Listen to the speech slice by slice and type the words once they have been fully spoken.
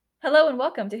Hello and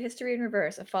welcome to History in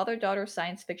Reverse, a father-daughter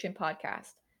science fiction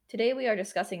podcast. Today we are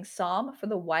discussing Psalm for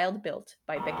the Wild Built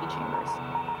by Becky Chambers.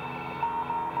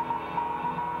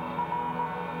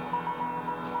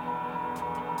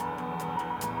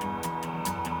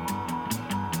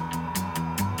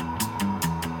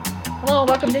 Hello and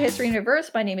welcome to History in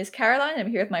Reverse. My name is Caroline. I'm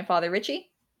here with my father, Richie.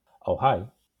 Oh, hi.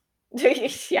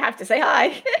 You have to say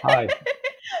hi. Hi.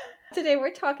 Today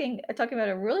we're talking about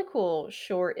a really cool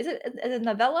short. Is it a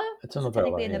novella? It's a Is it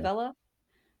technically novella, a yeah. novella?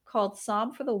 Called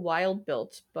Psalm for the Wild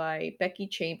Built by Becky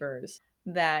Chambers.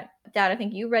 That, Dad, I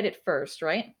think you read it first,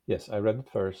 right? Yes, I read it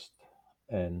first,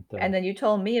 and And then you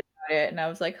told me about it, and I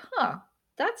was like, huh,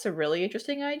 that's a really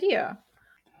interesting idea.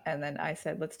 And then I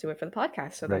said, let's do it for the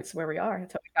podcast. So right. that's where we are.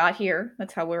 That's how we got here.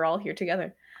 That's how we're all here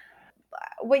together.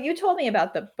 What you told me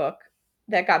about the book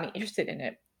that got me interested in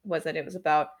it was that it was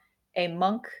about a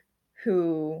monk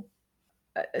who,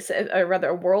 or rather,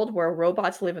 a world where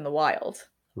robots live in the wild,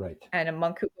 Right. and a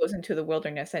monk who goes into the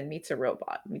wilderness and meets a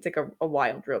robot, meets like a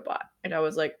wild robot. And I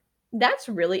was like, that's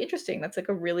really interesting. That's like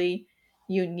a really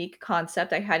unique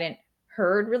concept. I hadn't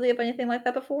heard really of anything like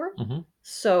that before. Hmm.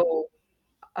 So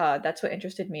that's what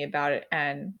interested me about it.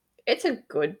 And it's a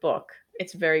good book.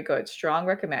 It's very good. Strong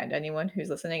recommend. Anyone who's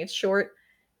listening, it's short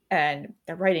and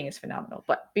the writing is phenomenal.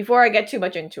 But before I get too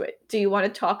much into it, do you want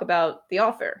to talk about the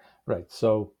author? Right.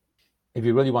 So, if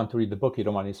you really want to read the book, you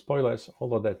don't want any spoilers.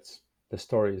 Although the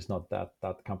story is not that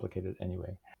complicated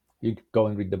anyway. You go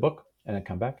and read the book, and then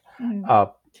come back. Mhm.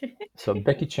 Uh, so,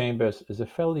 Becky Chambers is a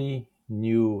fairly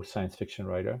new science fiction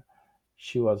writer.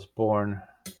 She was born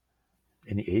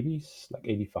in the 80s, like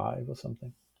 85 or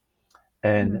something.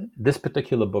 And Mhm. this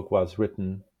particular book was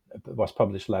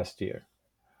published last year,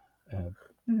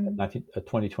 Mhm.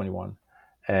 2021,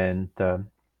 and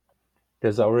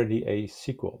there's already a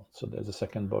sequel. So there's a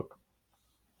second book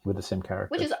with the same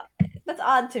Which is characters. that's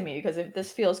odd to me because if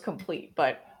this feels complete,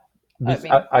 but I This,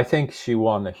 mean, I think she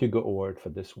won a Hugo Award for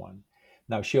this one.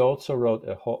 Now she also wrote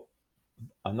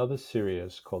another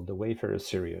series called the Wayfarer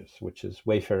series, which is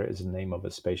Wayfarer is the name of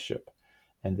a spaceship,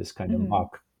 and this kind of mhm.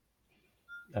 mock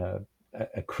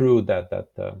a crew that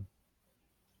of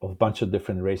a bunch of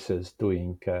different races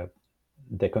doing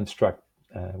deconstruct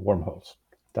wormholes.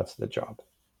 That's the job.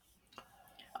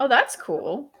 Oh, that's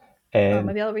cool. Oh, And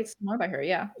maybe I'll read some more by her.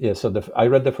 Yeah. yeah, so I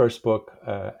read the first book,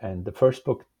 and the first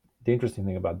book. The interesting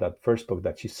thing about that first book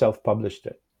that she self-published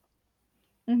it.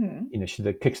 Hmm. She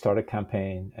did a Kickstarter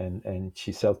campaign, and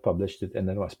she self-published it, and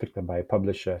then it was picked up by a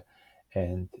publisher,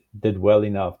 and did well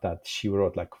enough that she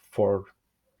wrote like four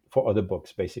other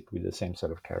books, basically the same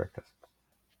set of characters.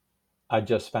 I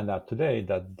just found out today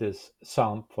that this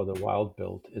Psalm for the Wild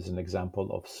Built is an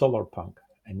example of solar punk,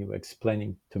 and you were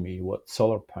explaining to me what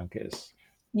solar punk is.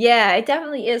 Yeah, it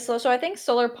definitely is. So I think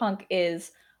solar punk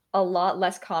is a lot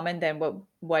less common than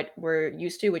what we're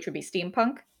used to, which would be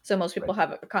steampunk. So most people Right.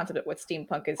 have a concept of what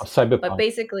steampunk Or is, but cyberpunk.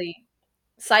 basically,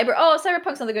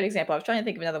 cyberpunk's another good example. I was trying to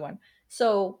think of another one.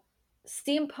 So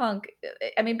steampunk,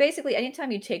 I mean, basically,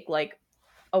 anytime you take like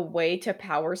a way to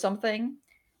power something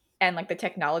and like the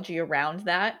technology around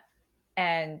that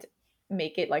and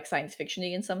make it like science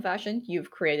fictiony in some fashion, you've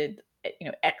created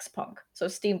X punk. So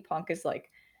steampunk is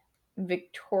like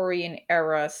Victorian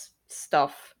era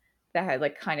stuff that had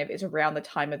like kind of is around the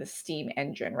time of the steam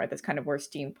engine, right? That's kind of where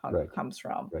steampunk Right. comes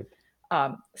from. Right.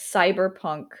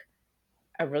 Cyberpunk,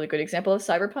 a really good example of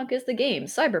cyberpunk is the game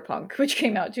Cyberpunk, which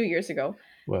came out 2 years ago.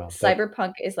 Well,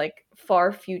 Cyberpunk is like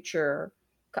far future,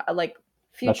 like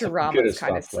that's the computer Futurama's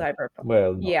kind of stuff. Like, cyberpunk.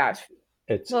 well, no, Yeah, well,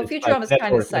 it's like Futurama's kind of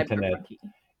network internet. cyberpunky.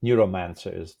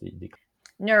 Neuromancer is the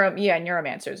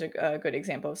Neuromancer is a good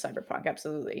example of cyberpunk.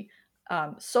 Absolutely.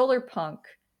 Solar punk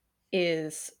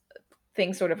is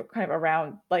things sort of kind of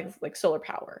around like solar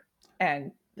power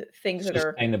and things that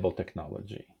are sustainable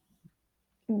technology.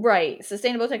 right,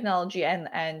 sustainable technology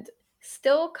and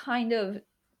still kind of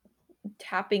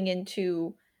tapping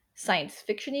into science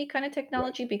fictiony kind of Right.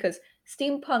 technology because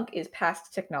steampunk is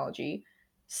past technology.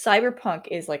 Cyberpunk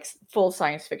is like full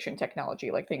science fiction technology,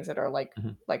 like things that are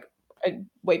Mhm. like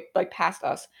way like past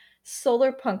us.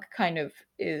 Solar punk kind of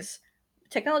is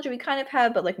technology we kind of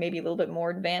have, but like maybe a little bit more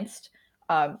advanced.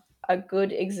 Um, a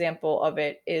good example of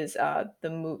it is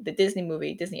the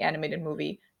Disney animated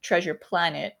movie Treasure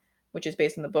Planet, which is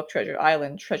based on the book Treasure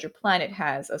Island. Treasure Planet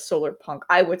has a solar punk,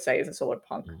 I would say, is a solar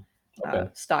punk Mhm. Okay.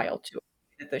 style to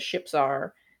it. The ships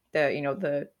are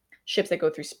the ships that go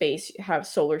through space have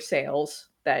solar sails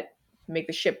that make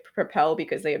the ship propel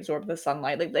because they absorb the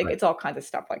sunlight. Like Right. it's all kinds of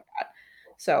stuff like that.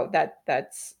 So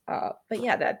that's but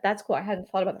yeah, that's cool. I hadn't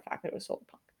thought about the fact that it was solar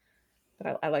punk,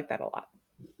 but I like that a lot.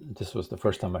 This was the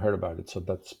first time I heard about it, so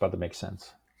that's about to make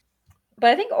sense. But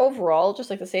I think overall, just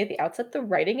like to say at the outset, the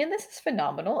writing in this is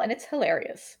phenomenal and it's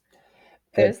hilarious.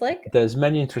 And There's like, there's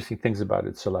many interesting things about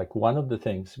it. So, like one of the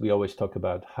things we always talk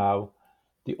about how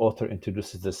the author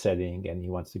introduces the setting and he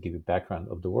wants to give a background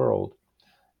of the world.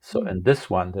 So, in mhm. this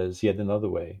one, there's yet another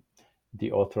way.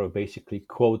 The author basically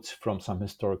quotes from some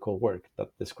historical work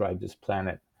that describes this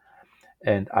planet.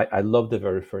 And I love the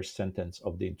very first sentence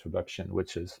of the introduction,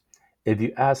 which is, if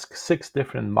you ask six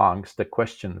different monks the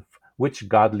question, which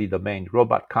godly domain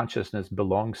robot consciousness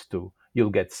belongs to, you'll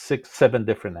get seven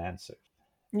different answers.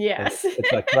 And Yes.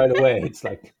 it's like right away, it's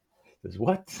like, this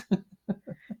what?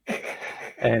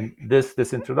 And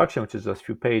this introduction, which is just a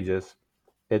few pages,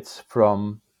 it's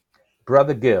from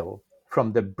Brother Gill,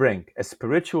 From the Brink, a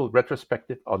spiritual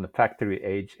retrospective on the factory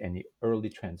age and the early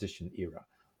transition era.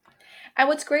 And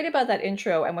what's great about that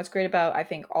intro, and what's great about I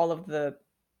think all of the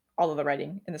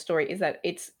writing in the story is that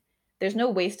there's no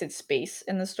wasted space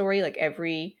in the story. Like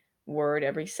every word,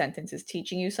 every sentence is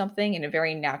teaching you something in a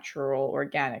very natural,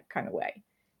 organic kind of way.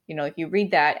 Like you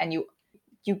read that and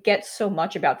you get so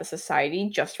much about the society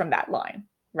just from that line,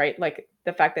 right? Like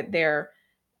the fact that they're,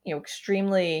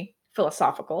 extremely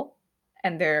philosophical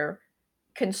and they're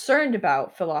concerned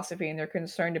about philosophy and they're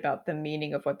concerned about the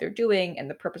meaning of what they're doing and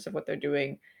the purpose of what they're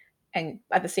doing. And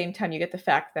at the same time, you get the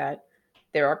fact that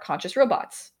there are conscious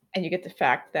robots, and you get the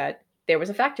fact that there was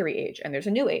a factory age and there's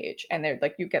a new age, and they're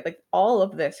like you get like all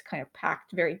of this kind of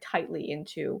packed very tightly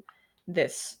into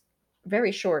this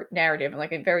very short narrative and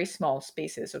like in very small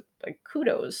spaces. So like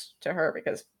kudos to her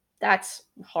because that's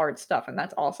hard stuff and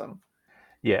that's awesome.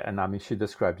 Yeah, and I mean, she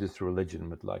describes this religion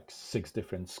with like six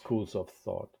different schools of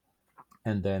thought.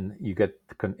 And then you get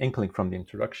an inkling from the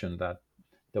introduction that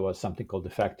there was something called the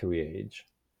factory age.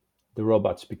 The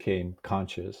robots became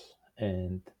conscious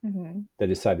and Hmm. they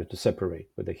decided to separate,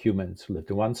 where the humans lived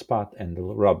in one spot and the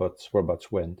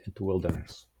robots went into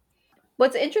wilderness.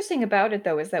 What's interesting about it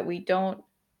though is that we don't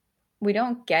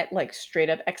get like straight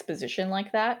up exposition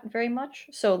like that very much.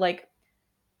 So like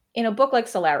in a book like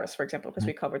Solaris, for example, because Mhm.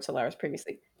 we covered Solaris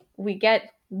previously, we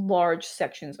get large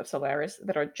sections of Solaris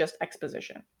that are just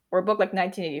exposition. Or a book like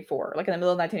 1984, like in the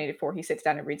middle of 1984, he sits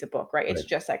down and reads a book, right? It's Right,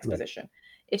 just right. exposition.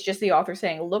 It's just the author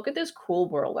saying, "Look at this cool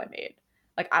world I made.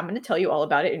 Like I'm going to tell you all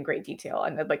about it in great detail."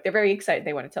 And like they're very excited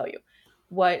they want to tell you.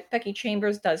 What Becky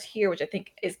Chambers does here, which I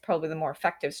think is probably the more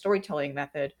effective storytelling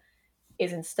method,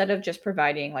 is instead of just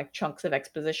providing like chunks of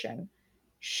exposition,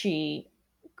 she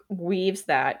weaves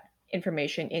that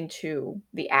information into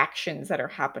the actions that are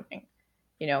happening,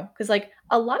 because like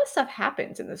a lot of stuff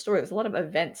happens in the story. There's a lot of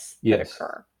events that Yes,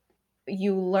 occur.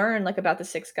 You learn like about the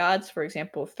six gods, for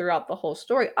example, throughout the whole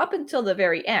story up until the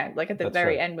very end, like at the that's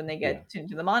very right. end when they Yeah, get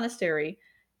into the monastery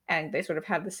and they sort of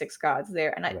have the six gods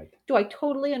there. And right, do I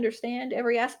totally understand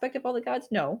every aspect of all the gods?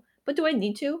 No. But do I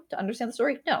need to understand the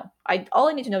story? No. I All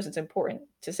I need to know is it's important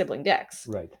to sibling Dex.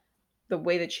 right. The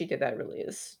way that she did that really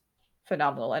is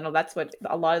phenomenal. I know that's what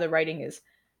a lot of the writing is.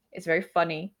 It's very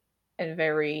funny and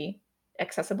very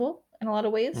accessible in a lot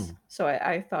of ways. Mhm. So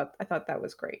I thought that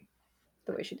was great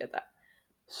the way she did that.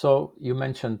 So you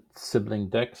mentioned sibling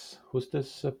Dex. Who's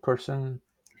this person?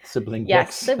 Sibling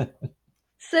Yes, Dex.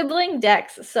 sibling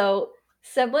Dex. So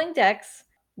sibling Dex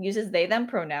uses they them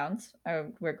pronouns.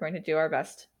 We're going to do our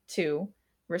best to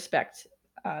respect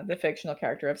the fictional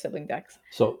character of sibling Dex.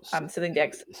 So Sibling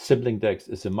Dex. sibling Dex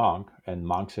is a monk, and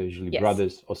monks are usually Yes.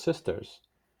 brothers or sisters.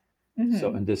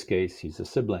 So Hmm. in this case, he's a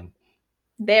sibling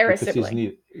They're a because he's sibling.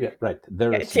 neither. Yeah, right.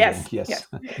 They're a Yes. sibling. Yes. Yes.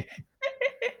 Yes.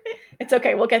 It's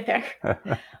okay. We'll get there.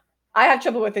 I have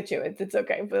trouble with it too. It's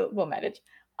okay. We'll manage.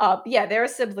 Yeah, they're a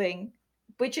sibling,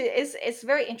 which is it's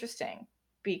very interesting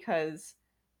because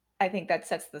I think that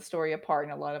sets the story apart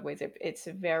in a lot of ways. It's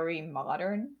very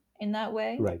modern in that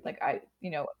way. Right. Like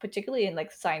particularly in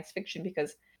like science fiction,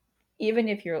 because even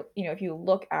if if you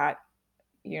look at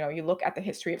the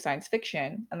history of science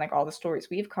fiction and like all the stories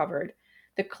we've covered,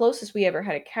 the closest we ever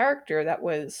had a character that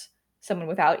was someone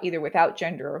without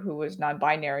gender or who was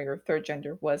non-binary or third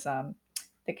gender was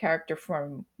the character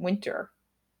from Winter,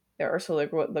 the Ursula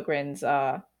Le Guin's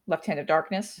Left Hand of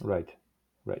Darkness. Right.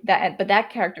 Right. But that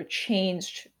character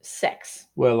changed sex.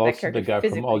 Well, That also the character guy from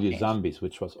physically All You changed. Zombies,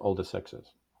 which was all the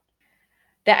sexes.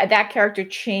 That character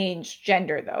changed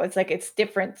gender though. It's like it's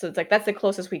different. So it's like that's the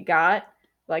closest we got.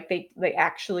 Like they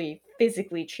actually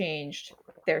physically changed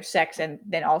their sex and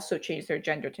then also changed their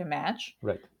gender to match.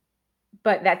 Right.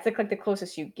 But that's like the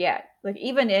closest you get. Like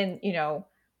even in,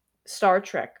 Star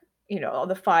Trek, all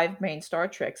the five main Star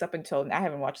Treks up until I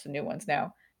haven't watched the new ones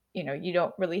now. You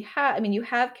don't really have. I mean, you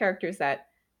have characters that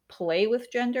play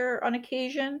with gender on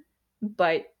occasion,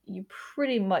 but they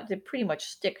pretty much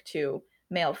stick to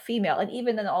male, female, and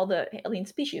even then all the alien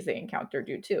species they encounter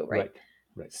do too, right? Right.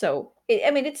 Right. So I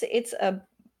mean, it's a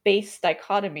base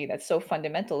dichotomy that's so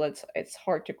fundamental. It's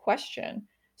hard to question.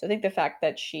 So I think the fact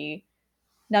that she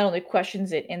not only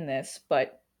questions it in this,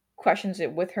 but questions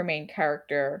it with her main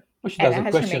character, Well, she and doesn't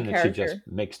as her main question it. She character, just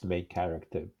makes the main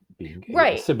character being a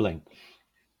right, sibling.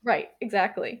 right,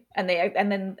 exactly, and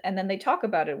then they talk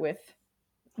about it with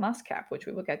Moscap, which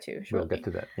we will get to We'll get shortly. to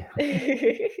that.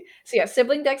 Yeah. So yeah,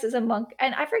 sibling Dex is a monk,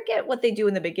 and I forget what they do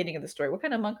in the beginning of the story. What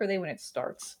kind of monk are they when it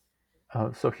starts?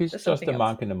 So he's There's just something a else.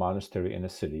 monk in a monastery in a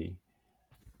city,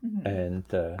 Hmm. and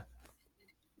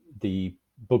the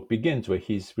book begins where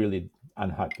he's really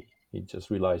unhappy. He just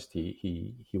realized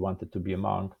he wanted to be a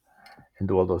monk and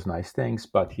do all those nice things,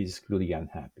 but he's really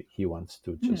unhappy. He wants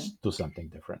to Hmm. just do something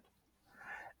different.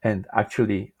 And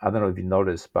actually, I don't know if you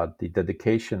noticed, but the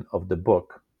dedication of the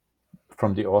book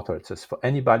from the author, it says, for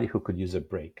anybody who could use a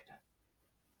break.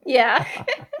 Yeah.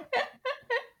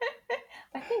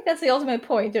 I think that's the ultimate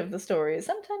point of the story. Is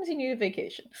sometimes you need a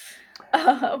vacation.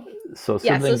 Um, So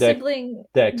yeah. So sibling sibling.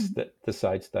 Dex Mhm.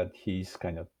 decides that he's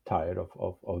kind of tired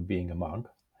of being a monk,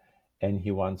 and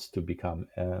he wants to become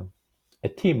a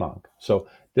tea monk. So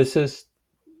this is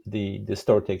the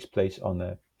story takes place on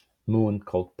a moon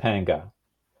called Panga,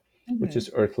 which Mhm.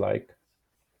 is Earth-like,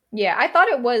 Yeah, I thought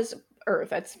it was Earth.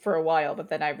 That's for a while, but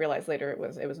then I realized later it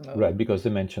was right? Moon. Because they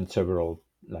mentioned several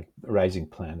like rising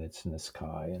planets in the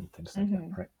sky and things like that,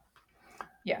 Hmm. right?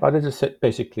 Yeah. But it is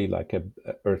basically like a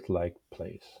Earth-like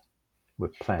place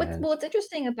with Well, plants. what's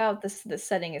interesting about this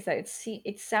setting is that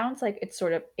it sounds like it's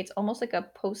sort of it's almost like a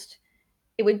post.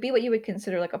 It would be what you would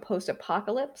consider like a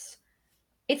post-apocalypse.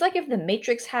 It's like if the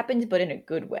Matrix happened, but in a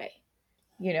good way.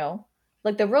 You know,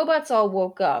 like the robots all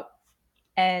woke up,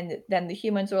 and then the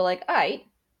humans were like, "All right,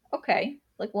 okay,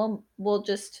 like we'll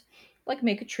just like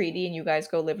make a treaty, and you guys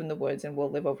go live in the woods, and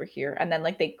we'll live over here." And then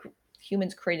like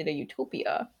humans created a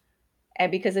utopia,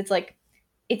 and because it's like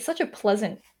it's such a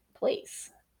pleasant place,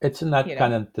 It's not you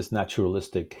kind know. of this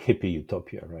naturalistic hippie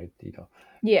utopia, right?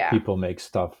 Yeah. People make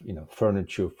stuff,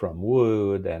 furniture from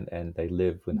wood, and they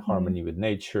live in Hmm. harmony with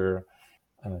nature.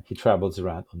 He travels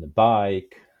around on the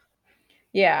bike,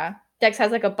 Yeah. Dex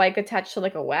has like a bike attached to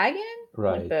like a wagon.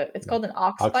 Like right? it's Like called an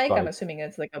ox ox bike. I'm bike. assuming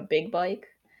it's like a big bike.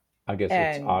 I guess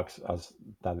it's And ox as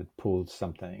that it pulls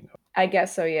something. I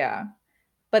guess so, yeah.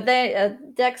 But then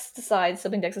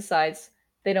Sibling Dex decides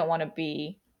they don't want to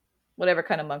be whatever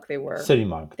kind of monk they were. City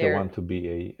monk. They They're want to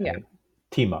be yeah, a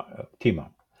tea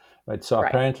monk, right? So right.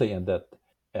 apparently, in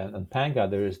Panga,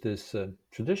 there is this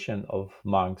tradition of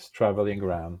monks traveling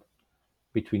around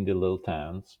between the little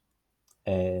towns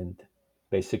and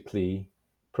basically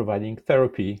providing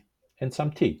therapy and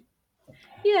some tea.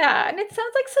 Yeah, and it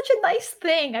sounds like such a nice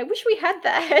thing. I wish we had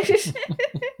that.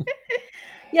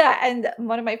 Yeah, and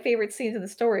one of my favorite scenes in the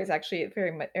story is actually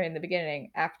very much in the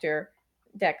beginning after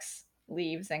Dex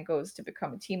leaves and goes to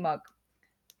become a tea monk.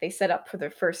 They set up for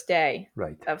their first day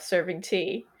Right. of serving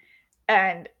tea,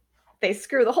 and they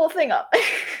screw the whole thing up.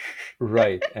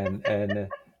 Right. And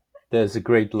there's a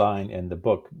great line in the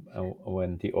book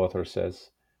when the author says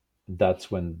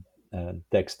that's when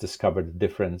Dex discovered the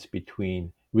difference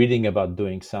between reading about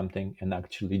doing something and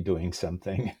actually doing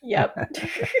something. Yep.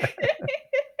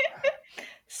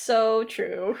 So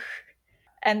true.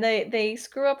 And they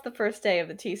screw up the first day of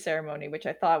the tea ceremony, which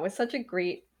I thought was such a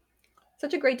great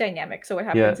dynamic. So what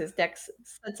Yeah. happens is Dex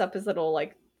sets up his little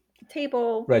like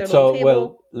table, Right. their little So, well,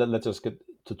 table. let's just get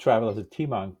to travel as a tea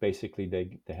monk. Basically,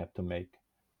 they have to make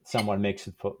someone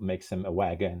makes them a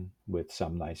wagon with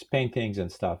some nice paintings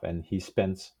and stuff, and he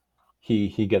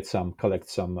gets some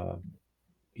collects some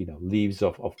leaves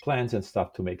of plants and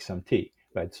stuff to make some tea.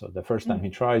 Right. So the first time he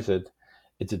Mhm. tries it,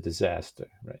 it's a disaster.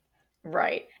 Right.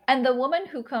 Right. And there's a woman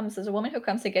who comes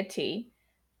to get tea,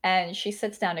 and she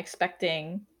sits down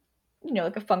expecting,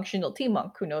 like a functional tea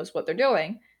monk who knows what they're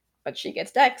doing, but she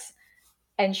gets Dex,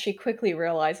 and she quickly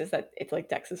realizes that it's like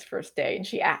Dex's first day, and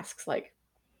she asks, like,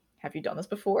 have you done this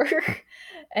before?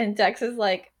 And Dex is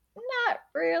like, not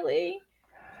really.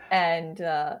 And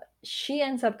she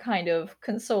ends up kind of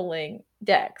consoling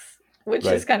Dex, which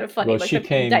is Right. kind of funny. Well, Like she the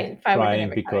came power crying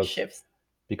dynamic kind of shifts.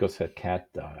 because her cat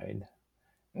died,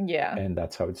 Yeah. and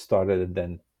that's how it started. And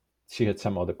then she had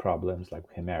some other problems,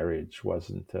 like her marriage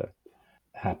wasn't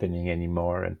happening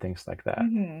anymore, and things like that.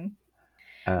 Hmm.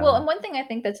 Well, Um, and one thing I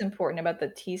think that's important about the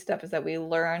tea stuff is that we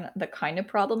learn the kind of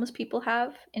problems people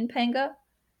have in Panga.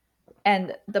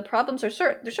 And the problems are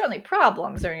they're certainly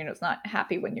problems. They're, it's not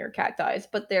happy when your cat dies,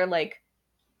 but they're like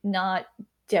not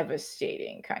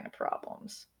devastating kind of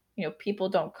problems. People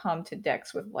don't come to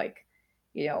Dex with like,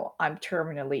 I'm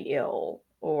terminally ill,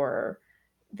 or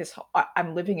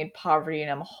I'm living in poverty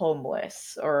and I'm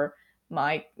homeless, or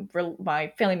my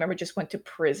family member just went to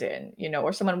prison,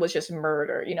 or someone was just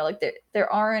murdered. Like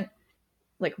there aren't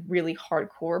like really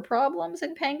hardcore problems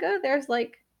in Panga. There's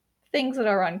like things that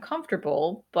are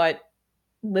uncomfortable but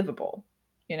livable,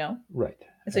 you know? Right.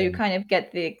 And so you And kind of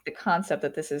get the concept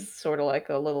that this is sort of like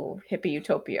a little hippie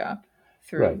utopia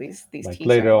through right. these Like tea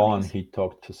later on, ceremonies. he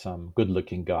talked to some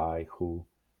good-looking guy who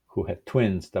had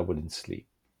twins that wouldn't sleep.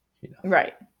 You know.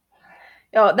 Right.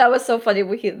 Oh, that was so funny.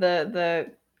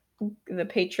 The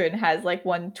patron has like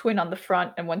one twin on the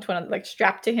front and one twin like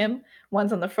strapped to him.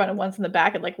 One's on the front and one's in the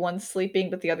back, and like one's sleeping,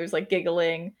 but the other's like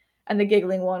giggling. And the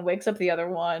giggling one wakes up the other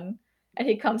one, and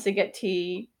he comes to get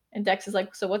tea. And Dex is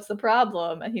like, "So what's the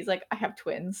problem?" And he's like, "I have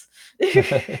twins."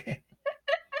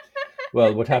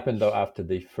 Well, what happened though after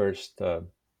the first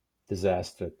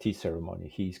disaster tea ceremony?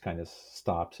 He kind of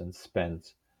stops and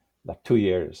spends like 2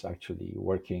 years actually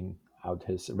working out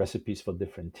his recipes for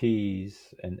different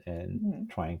teas and Mhm.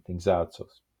 trying things out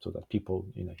so that people,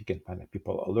 he can find like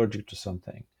people allergic to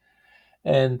something.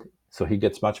 And so he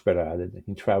gets much better at it. And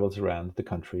he travels around the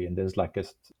country, and there's like a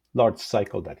large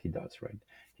cycle that he does, right?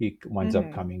 He winds up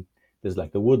Mhm. coming, there's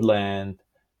like the woodland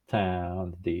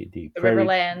town, the The prairie,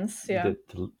 Riverlands, yeah.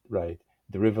 right,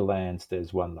 the riverlands.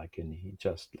 There's one like in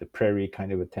just the prairie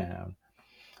kind of a town.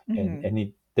 And,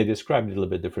 Mhm. they describe it a little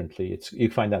bit differently. You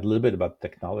find out a little bit about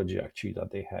technology actually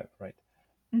that they have, right?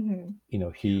 Mhm.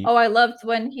 He, Oh, I loved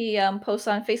when he posts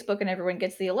on Facebook and everyone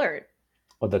gets the alert.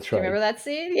 oh, that's Do you right. remember that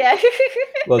scene? Yeah.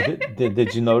 Well,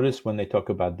 did you notice when they talk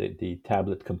about the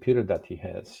tablet computer that he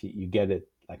has, you get it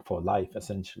like for life,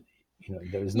 essentially.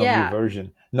 There is no new Yeah.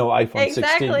 version, no iPhone 16.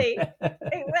 Exactly.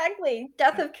 Exactly.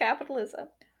 Death of capitalism.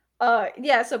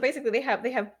 Yeah, so basically they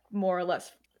have more or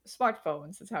less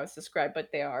smartphones is how it's described,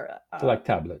 but they are Like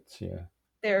tablets, yeah.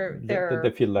 They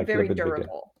they're feel like a very little bit bigger.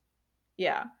 durable.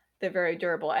 Yeah. They're very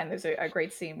durable, and there's a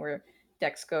great scene where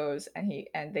Dex goes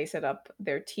and they set up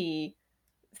their tea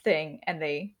thing, and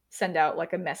they send out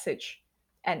like a message,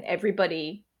 and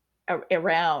everybody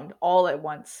around all at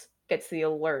once gets the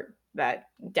alert that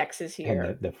Dex is And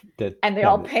here, the and they yeah,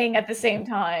 all ping at the same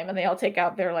time, and they all take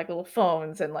out their like little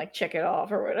phones and like check it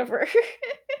off or whatever.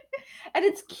 And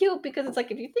it's cute because it's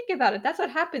like if you think about it, that's what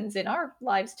happens in our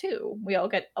lives too. We all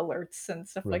get alerts and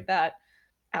stuff right. like that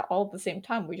at all at the same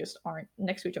time. We just aren't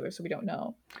next to each other, so we don't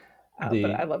know. But The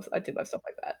I did love stuff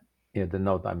like that. Yeah, the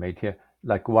note I made here,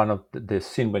 like one of the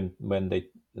scene when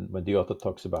the author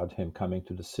talks about him coming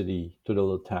to the city, to the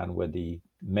little town where the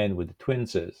man with the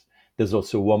twins is. There's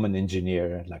also a woman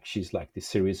engineer, like she's like the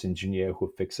serious engineer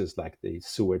who fixes like the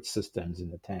sewage systems in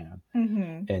the town,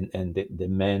 Hmm. and the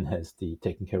man has the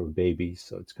taking care of babies.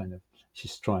 So it's kind of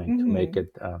she's trying to make Hmm.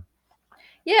 it.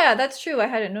 Yeah, that's true. I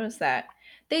hadn't noticed that.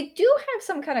 They do have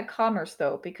some kind of commerce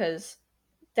though, because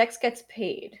Dex gets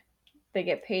paid. They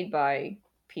get paid by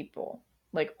people,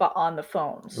 like but on the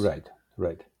phones. Right,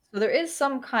 right. So there is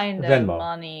some kind of Venmo,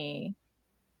 money.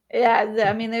 Yeah,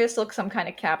 I mean, there's still some kind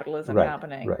of capitalism right,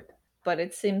 happening, right. but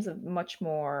it seems a much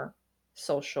more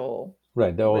social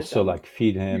Right. They also wisdom. like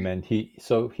feed him, and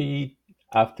he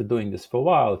after doing this for a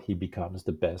while, he becomes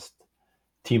the best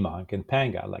tea monk in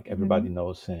Panga. Like everybody Hmm.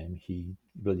 knows him. He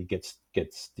really gets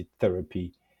the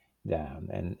therapy down,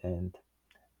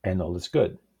 and all is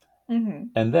good. Hmm.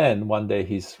 And then one day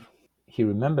he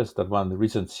remembers that one of the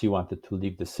reasons he wanted to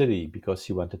leave the city because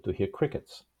he wanted to hear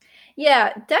crickets.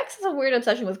 Yeah, Dex has a weird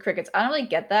obsession with crickets. I don't really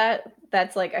get that.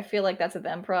 That's like I feel like that's a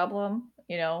them problem.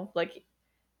 Like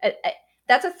I,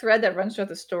 that's a thread that runs throughout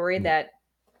the story Yeah. that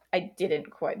I didn't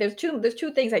quite. There's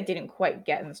two things I didn't quite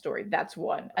get in the story. That's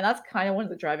one, and that's kind of one of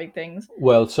the driving things.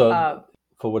 Well, so Uh,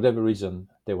 for whatever reason,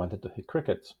 they wanted to hear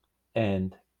crickets,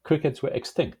 and crickets were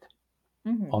extinct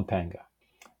mhm. on Panga.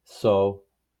 So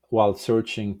while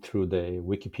searching through the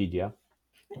Wikipedia,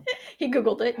 He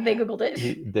googled it. They googled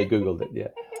it. they Googled it,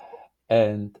 yeah,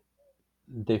 and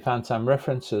they found some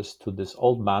references to this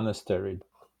old monastery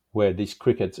where these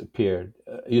crickets appeared.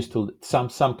 Used to some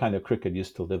kind of cricket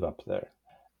used to live up there,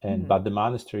 and Hmm. but the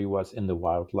monastery was in the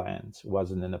wild lands,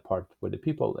 wasn't in a part where the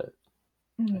people lived.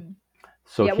 Hmm.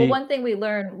 So Yeah. Well, he, one thing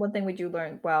we do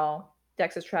learn while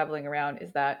Dex is traveling around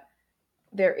is that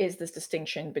there is this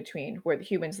distinction between where the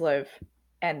humans live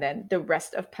and then the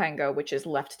rest of Pango, which is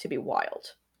left to be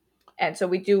wild. And so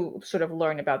we do sort of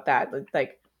learn about that,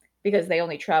 like because they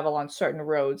only travel on certain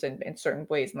roads and in certain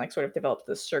ways, and like sort of develop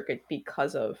this circuit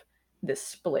because of this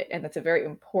split. And that's a very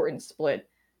important split,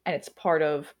 and it's part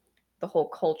of the whole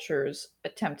culture's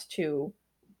attempt to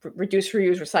reduce,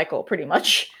 reuse, recycle, pretty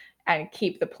much, and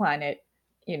keep the planet,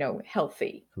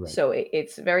 healthy. right, So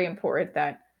it's very important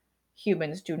that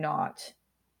humans do not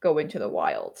go into the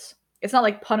wilds. it's not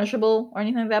like punishable or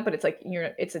anything like that, but it's like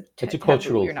it's a It's a taboo.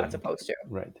 cultural You're not thing, supposed to.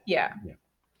 right? Yeah. Yeah,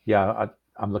 yeah.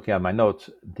 I'm looking at my notes.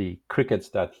 The crickets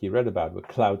that he read about were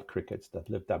cloud crickets that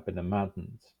lived up in the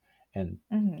mountains, and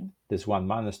Hmm. this one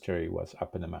monastery was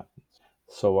up in the mountains.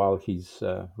 So while he's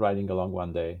riding along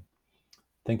one day,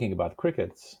 thinking about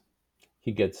crickets,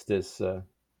 he gets this.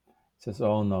 Says,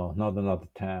 "Oh no, not another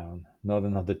town, not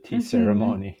another tea Hmm.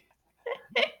 ceremony.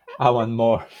 I want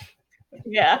more."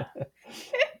 Yeah.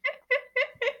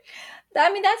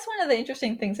 I mean, that's one of the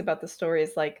interesting things about the story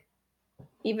is like,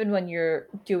 even when you're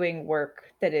doing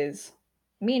work that is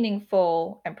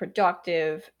meaningful and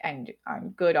productive and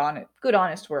good on it, good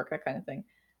honest work, that kind of thing,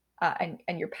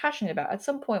 and you're passionate about, at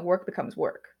some point work becomes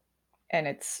work, and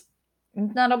it's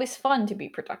not always fun to be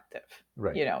productive.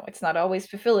 Right, It's not always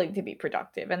fulfilling to be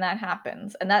productive, and that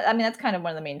happens. And that, I mean, that's kind of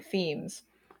one of the main themes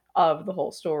of the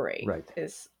whole story right.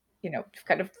 is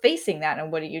kind of facing that.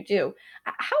 And what do you do?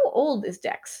 How old is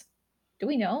Dex? Do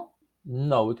we know?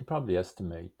 No, we could probably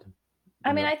estimate. I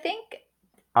You mean, know, I think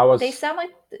I they was sound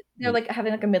like they're like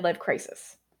having like a midlife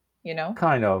crisis, you know?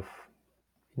 kind of,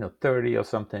 30 or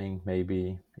something,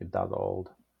 maybe, if that old.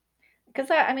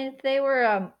 Because I mean, if they were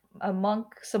a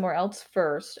monk somewhere else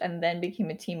first and then became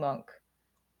a tea monk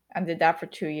and did that for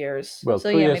 2 years. Well,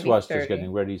 So 2 yeah, years maybe was just getting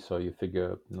 30. ready, so you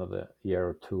figure another year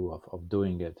or two of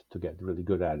doing it to get really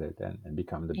good at it and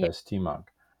become the Yeah. best tea monk.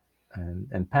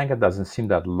 And Panga doesn't seem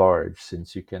that large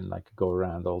since you can like go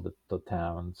around all the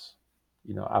towns.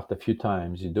 After a few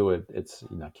times you do it, it's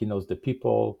he knows the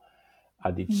people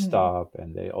at each Hmm. stop,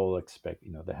 and they all expect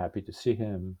they're happy to see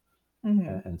him, Hmm.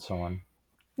 and so on.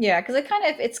 Yeah, because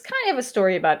it's kind of a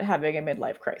story about having a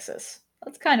midlife crisis.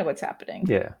 That's kind of what's happening.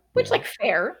 Yeah, Which, yeah. like,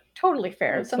 fair, totally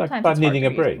fair. It's like Sometimes about it's hard needing to a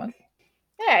be break. someone.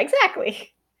 Yeah,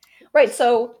 exactly. Right.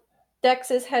 So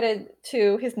Dex is headed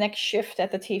to his next shift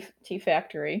at the tea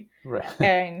factory, Right.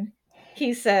 and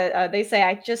he said, "They say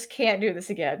I just can't do this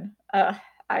again.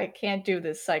 I can't do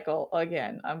this cycle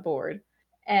again. I'm bored."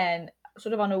 And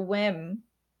sort of on a whim,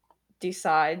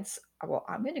 decides, "Well,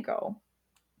 I'm going to go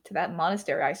to that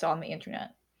monastery I saw on the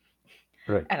internet,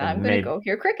 Right. and I'm And going to maybe go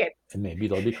hear crickets." and maybe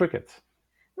there'll be crickets.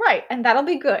 Right, and that'll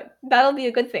be good. That'll be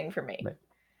a good thing for me. Right.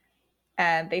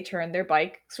 And they turn their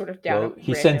bike sort of down a Well,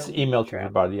 he sends random email to trail.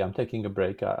 everybody. I'm taking a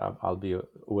break. I'll be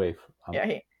away.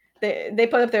 Yeah, they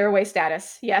put up their away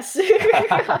status. Yes.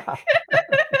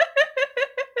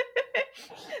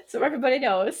 So everybody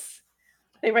knows.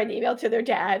 They write an email to their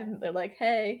dad and they're like,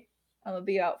 "Hey, I'm gonna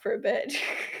be out for a bit."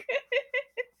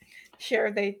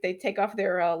 Sure, they take off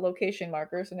their location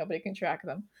markers so nobody can track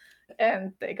them,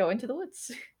 and they go into the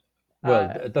woods.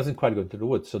 Well, Uh, it doesn't quite go into the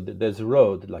woods. So there's a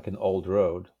road, like an old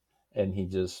road, and he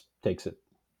just takes it.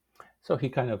 So he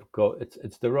kind of go.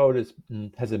 It's the road is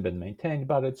hasn't been maintained,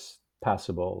 but it's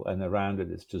passable, and around it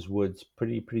is just woods,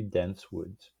 pretty dense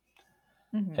woods.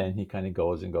 mhm, And he kind of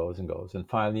goes and goes and goes, and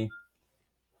finally,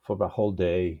 for the whole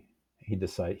day, he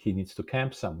decides he needs to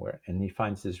camp somewhere, and he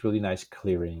finds this really nice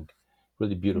clearing,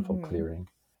 really beautiful mhm, clearing,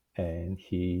 and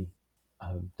he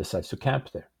decides to camp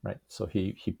there. Right. So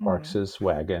he parks mhm. his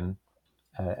wagon,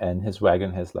 and his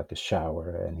wagon has like a shower,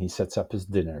 and he sets up his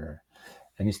dinner,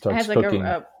 and he It starts has like cooking.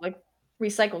 like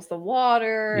recycles the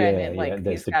water, and Yeah, it yeah. like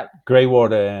There's he's the got gray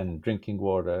water and drinking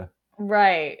water.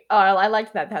 right. Oh, I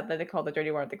liked that they call the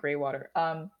dirty water the gray water.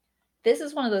 This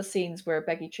is one of those scenes where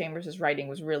Becky Chambers' writing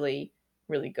was really,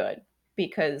 really good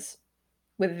because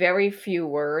with very few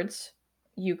words,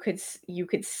 you could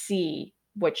see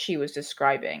what she was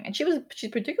describing, and she's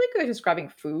particularly good at describing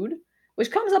food,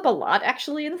 which comes up a lot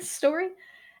actually in the story.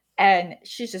 And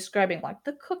she's describing like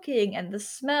the cooking and the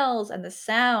smells and the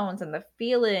sounds and the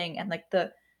feeling and like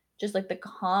the just like the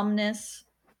calmness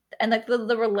and like the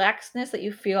relaxedness that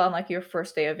you feel on like your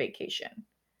first day of vacation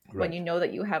when Right. you know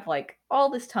that you have like all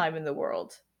this time in the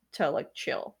world to like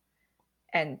chill.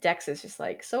 And Dex is just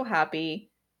like so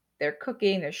happy. They're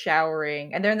cooking, they're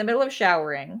showering, and they're in the middle of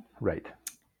showering, Right.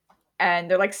 and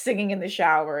they're like singing in the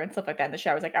shower and stuff like that. And the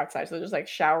shower's like outside, so they're just like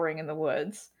showering in the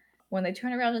woods. When they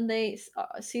turn around and they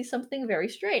see something very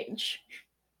strange.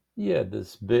 Yeah,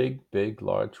 this big,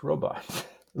 large robot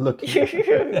looking at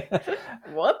them.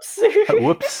 Whoops.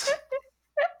 Whoops.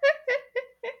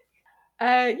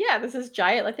 Yeah, this is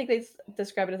giant. I think they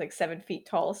describe it as like 7 feet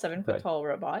tall, 7 foot Right. tall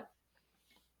robot.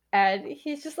 And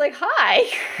he's just like, "Hi."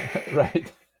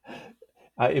 Right.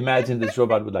 I imagine this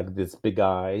robot with like these big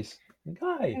eyes. Like,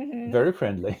 hi, Hmm. very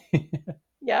friendly.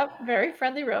 Yep, very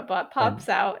friendly robot And pops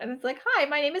out and it's like, "Hi,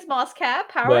 my name is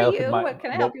Mosscap. How are well, you? What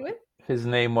can I help well, you with?" his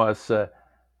name was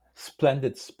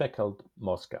Splendid Speckled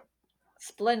Mosca.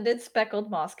 Splendid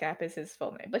Speckled Mosscap is his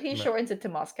full name, but he Right. shortens it to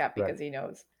Mosscap Right. because he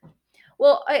knows.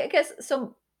 Well, I guess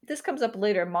so. this comes up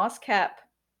later. Moscap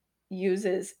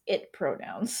uses it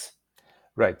pronouns.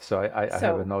 Right. So I have a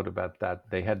So note about that.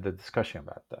 They had the discussion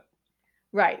about that.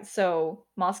 right. So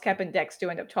Moscap and Dex do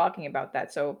end up talking about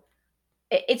that. So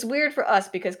it's weird for us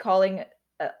because calling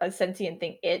a sentient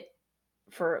thing it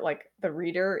for like the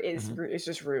reader Hmm. is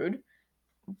just rude.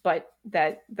 But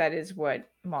that is what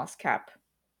Moscap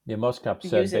Yeah, Moscap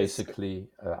said uses. basically,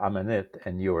 I'm an it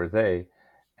and you're they.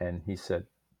 And he said,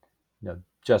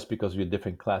 just because we're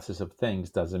different classes of things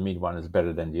doesn't mean one is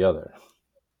better than the other.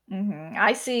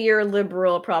 I see your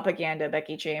liberal propaganda,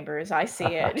 Becky Chambers. I see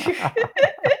it.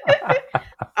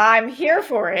 I'm here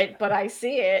for it, but I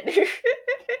see it.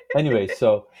 Anyway,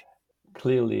 so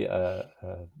clearly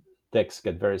Dex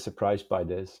get very surprised by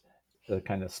this,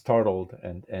 kind of startled,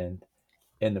 and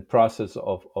in the process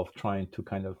of trying to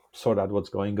kind of sort out what's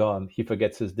going on, he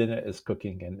forgets his dinner is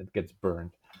cooking and it gets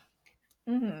burned.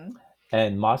 hmm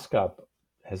And Moskop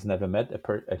has never met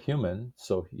a human,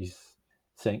 so he's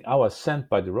saying, I was sent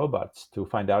by the robots to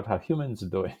find out how humans are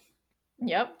doing.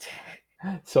 Yep.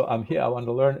 So I'm here, I want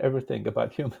to learn everything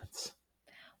about humans.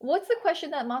 What's the question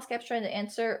that Moscap's trying to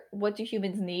answer? What do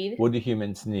humans need? What do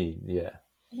humans need? Yeah.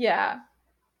 Yeah.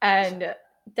 And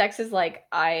Dex is like,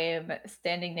 I am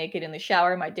standing naked in the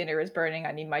shower. My dinner is burning.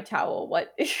 I need my towel.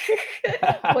 What?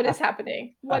 What is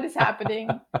happening? What is happening?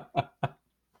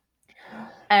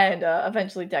 And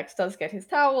eventually, Dex does get his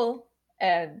towel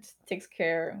and takes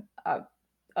care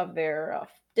of their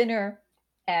dinner,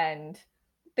 and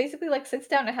basically like sits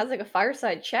down and has like a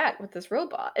fireside chat with this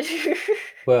robot.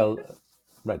 Well,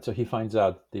 right. So he finds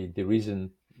out the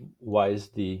reason why is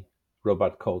the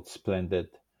robot called Splendid,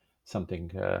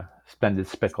 something Splendid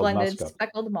Speckled Splendid Muskup.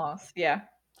 speckled moss, yeah.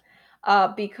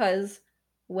 Because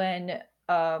when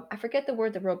I forget the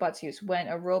word the robots use. When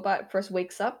a robot first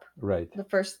wakes up, Right. the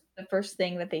first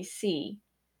thing that they see,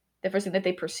 the first thing that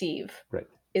they perceive, Right.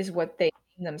 is what they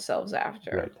name themselves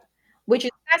after. Right. Which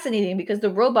is fascinating because the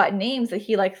robot names that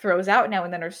he like throws out now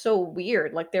and then are so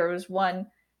weird. Like there was one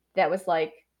that was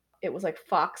like it was like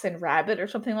fox and rabbit or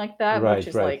something like that, which Right.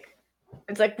 is Right. like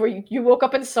it's like where you woke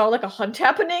up and saw like a hunt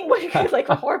happening. What like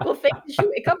a horrible thing did you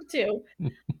wake up to?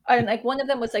 And like one of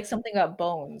them was like something about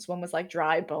bones. One was like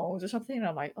dry bones or something. And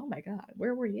I'm like, oh my god,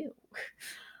 where were you?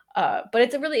 But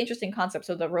it's a really interesting concept.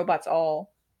 So the robots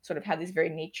all sort of have these very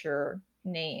nature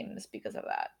names because of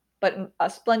that. But a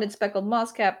splendid speckled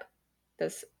mosscap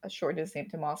does shorten his name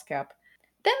to mosscap.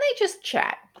 Then they just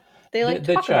chat. They like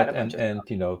They talk about chat a bunch of and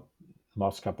stuff.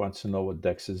 Muskup wants to know what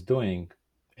Dex is doing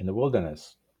in the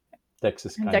wilderness. Dex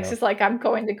is And kind Dex of is like, I'm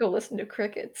going to go listen to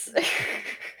crickets.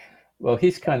 well,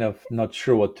 he's kind of not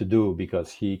sure what to do because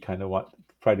he kind of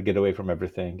try to get away from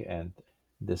everything, and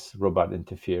this robot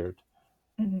interfered.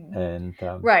 Mhm.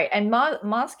 And Right. And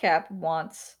Mosscap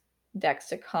wants Dex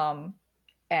to come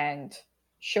and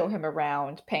show him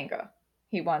around Panga.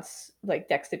 He wants like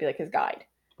Dex to be like his guide.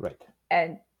 right,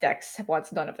 And Dex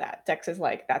wants none of that. Dex is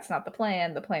like, that's not the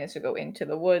plan. The plan is to go into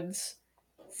the woods,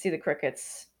 see the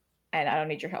crickets, and I don't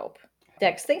need your help.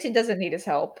 Dex thinks he doesn't need his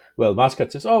help. well,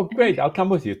 Mascot says, "Oh, great, I'll come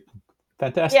with you. Yeah.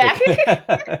 Fantastic."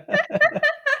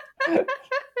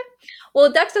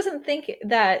 Well, Dex doesn't think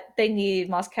that they need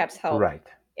Mosscap's help Right,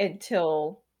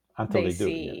 until until they they do,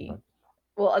 yeah, see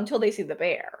well, until they see the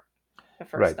bear the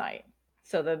first right, night.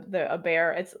 So the a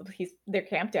bear, they're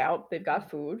camped out, they've got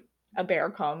food. A bear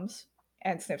comes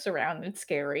and sniffs around, and it's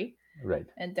scary. right,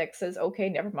 And Dex says, "Okay,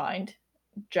 never mind.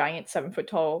 Giant 7 foot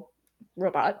tall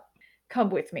robot, come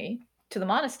with me to the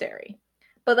monastery."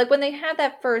 But like when they had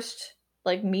that first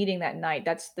like meeting that night,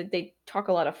 they talk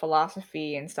a lot of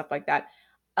philosophy and stuff like that.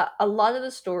 A lot of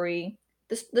the story,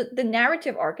 the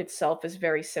narrative arc itself is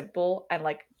very simple and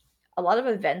like a lot of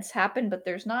events happen, but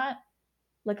there's not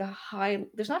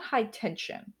high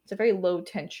tension. It's a very low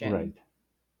tension, right,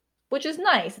 which is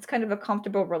nice. It's kind of a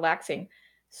comfortable, relaxing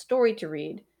story to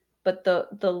read. But the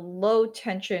low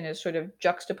tension is sort of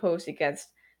juxtaposed against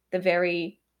the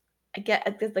very I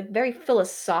get this like very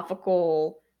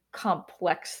philosophical,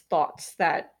 complex thoughts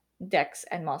that Dex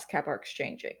and Mosscap are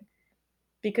exchanging.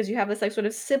 Because you have this like sort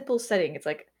of simple setting. It's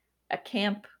like a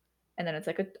camp, and then it's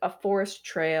like a forest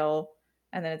trail,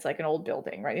 and then it's like an old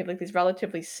building, right? You have like these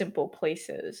relatively simple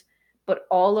places, but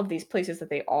all of these places that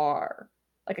they are,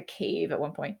 like a cave at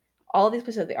one point, all of these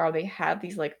places that they have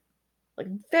these like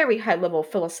very high level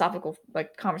philosophical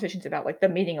like conversations about like the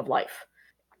meaning of life.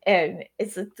 And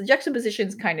it's the juxtaposition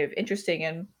is kind of interesting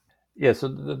and yeah. So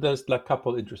there's like a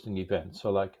couple interesting events.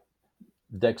 So like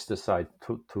Dex decide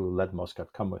to let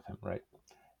Muscat come with him, right?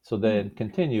 So then mhm.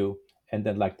 continue, and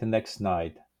then like the next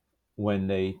night when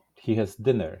he has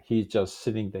dinner, he's just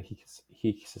sitting there.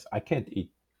 He says, I can't eat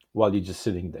while you're just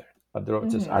sitting there. But the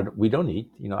robot says, Hmm. we don't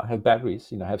need, I have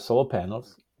batteries, I have solar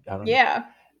panels. I don't need.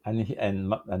 Yeah.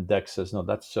 And Dex says, no,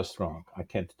 that's just wrong. I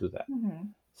can't do that.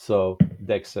 Hmm. So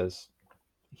Dex says,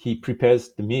 he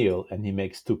prepares the meal and he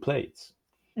makes two plates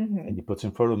and he Hmm. puts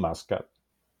in front of Mascot.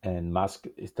 And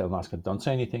tell Mascot, don't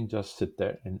say anything, just sit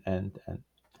there.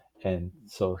 And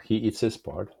so he eats his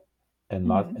part and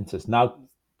Hmm. says, now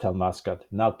tell Mascot,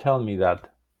 now tell me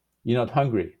that you're not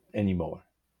hungry anymore.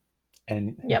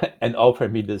 And Yep. and offer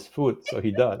me this food. So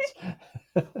he does.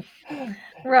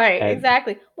 Right, And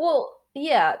exactly. Well,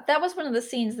 yeah, that was one of the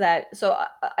scenes that so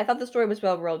I thought the story was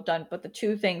well done, but the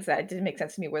two things that didn't make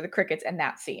sense to me were the crickets and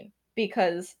that scene.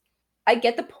 Because I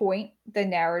get the point, the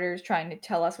narrator is trying to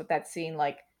tell us with that scene,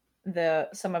 like the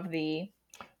some of the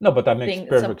no, but that makes thing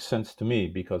some perfect sense to me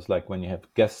because, like, when you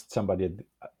have guests, somebody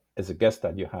as a guest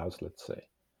at your house, let's say,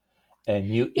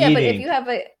 and you yeah, but if you eating, have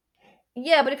a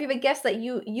yeah, but if you have a guest that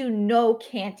you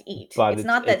can't eat, but it's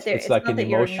not that it's it's like not an that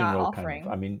you're not emotional kind of.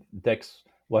 I offering. mean, Dex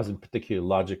wasn't particularly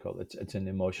logical. It's an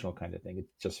emotional kind of thing. It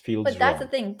just feels But that's the wrong.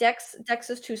 thing, Dex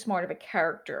is too smart of a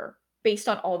character based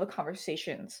on all the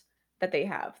conversations that they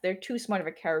have. They're too smart of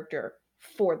a character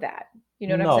for that. You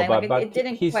know what I'm No, saying? Like, but it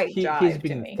didn't quite he's jive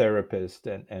to been a me. therapist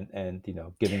and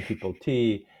giving people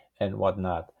tea and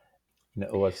whatnot.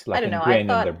 It was I like don't know, I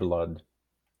ingrained in their thought blood.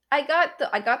 I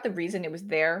got the reason it was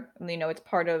there,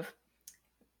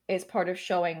 it's part of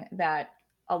showing that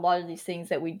a lot of these things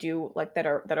that we do, like, that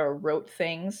are rote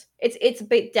things,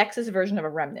 Dex's version of a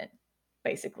remnant,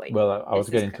 basically. Well, I was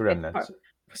getting to It's part remnants.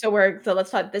 so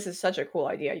let's talk this is such a cool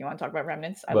idea. You wanna talk about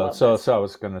remnants? I Well, love so this. so I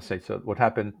was gonna say, so what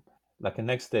happened? Like the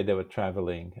next day, they were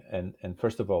traveling, and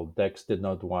first of all, Dex did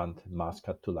not want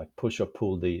Mascot to like push or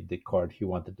pull the cart. He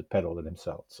wanted to pedal it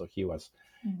himself. So he was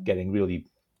Mhm. getting really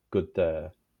good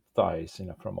thighs,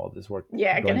 from all this work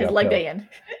Yeah, getting going his leg day uphill. in.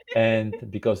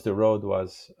 And because the road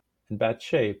was in bad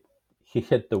shape, he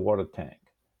hit the water tank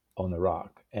on a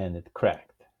rock and it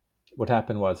cracked. What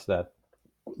happened was that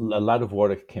a lot of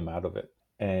water came out of it,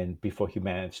 and before he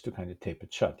managed to kind of tape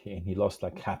it shut, he lost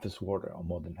like half his water or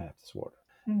more than half his water.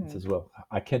 He Mhm, says, well,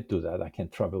 I can't do that. I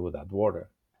can't travel without water.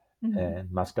 mhm, And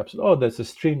Mascap said, oh, there's a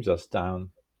stream just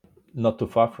down not too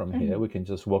far from here. mhm, We can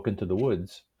just walk into the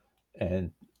woods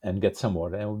and get some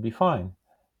water and we'll be fine.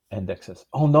 And Dex says,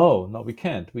 oh, no, we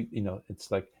can't.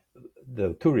 It's like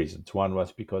the two reasons. One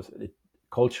was because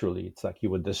culturally it's like you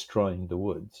were destroying the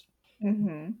woods,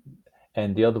 mhm,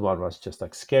 and the other one was just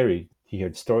like scary. He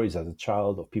heard stories as a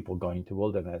child of people going to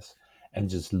wilderness and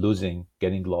just losing,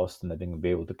 getting lost, and not being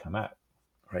able to come out.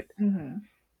 Right. mhm,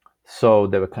 So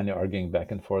they were kind of arguing back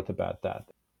and forth about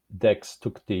that. Dex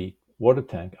took the water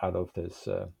tank out of this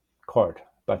cart,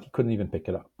 but he couldn't even pick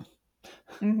it up.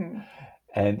 mhm.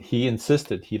 And he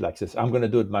insisted, he like says, I'm going to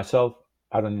do it myself.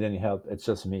 I don't need any help. It's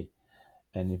just me.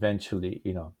 And eventually,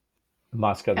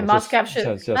 Mascot And was just,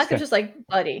 Moscow's just like,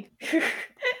 "Buddy."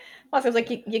 Moscow's like,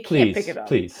 you can't pick please, it up.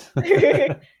 please.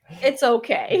 It's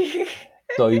okay."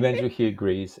 So eventually he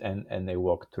agrees, and they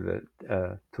walk to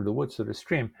the woods to the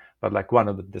stream. But like one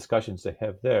of the discussions they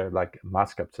have there, like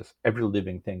Mascap says, every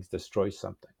living thing destroys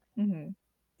something. Mhm,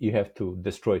 You have to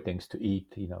destroy things to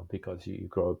eat, because you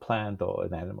grow a plant or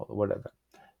an animal or whatever.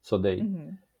 So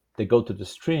mhm, they go to the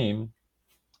stream,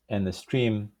 and the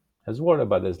stream has water,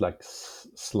 but there's like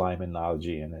slime and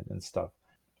algae in it and stuff.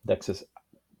 Dex says,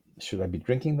 should I be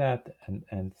drinking that?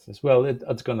 And says, well,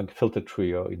 it's going to filter through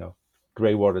your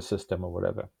gray water system or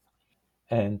whatever.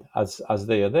 And as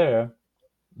they are there,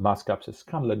 Mascap says,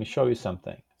 come, let me show you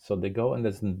something. So they go, and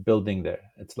there's a building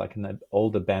there. It's like an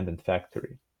old abandoned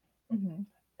factory. mhm,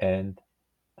 And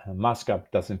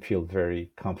Mascap doesn't feel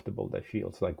very comfortable. They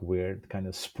feels like weird, kind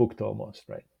of spooked almost,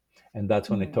 right? And that's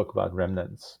when they mhm, talk about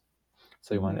remnants.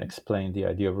 So you want to mhm. explain the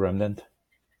idea of remnant?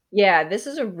 Yeah, this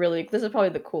is probably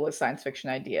the coolest science fiction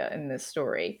idea in this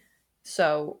story.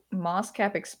 So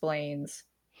Moscap explains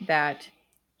that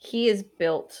he is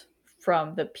built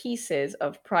from the pieces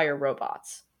of prior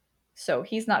robots. So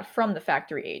he's not from the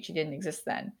factory age. He didn't exist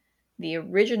then. The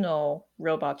original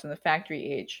robots in the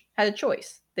factory age had a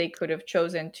choice. They could have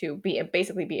chosen to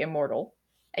basically be immortal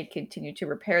and continue to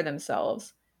repair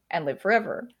themselves and live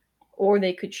forever, or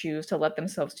they could choose to let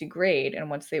themselves degrade and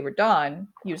once they were done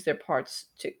use their parts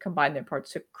to combine their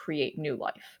parts to create new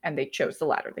life, and they chose the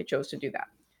latter. They chose to do that.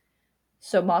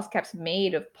 So Moscap's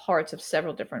made of parts of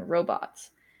several different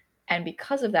robots, and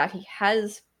because of that he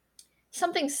has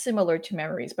something similar to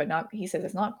memories, but not, he says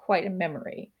it's not quite a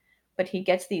memory, but he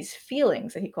gets these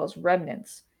feelings that he calls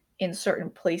remnants in certain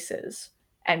places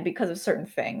and because of certain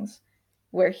things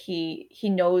where he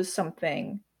knows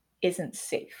something isn't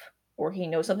safe, or he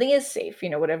knows something is safe,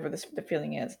 whatever the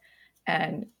feeling is.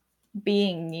 And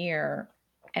being near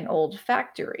an old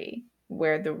factory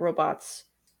where the robots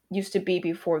used to be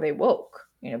before they woke,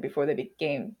 before they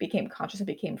became conscious and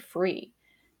became free.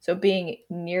 So being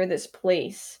near this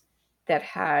place that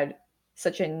had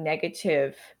such a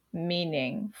negative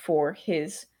meaning for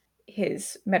his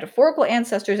metaphorical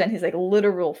ancestors and his like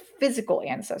literal physical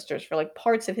ancestors, for like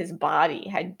parts of his body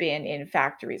had been in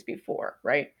factories before,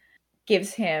 right?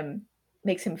 gives him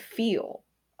Makes him feel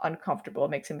uncomfortable,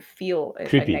 makes him feel a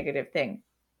Creepy. negative thing,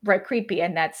 right? Creepy,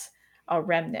 and that's a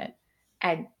remnant.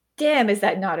 And damn, is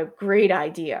that not a great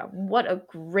idea? What a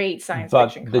great science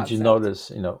fiction But did you concept.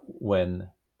 notice,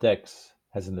 when Dex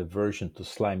has an aversion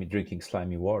to drinking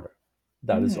slimy water,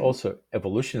 that is Hmm. also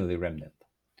evolutionarily remnant,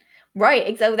 Right,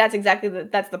 exactly.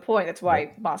 That's the point. That's right?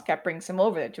 why Moscap brings him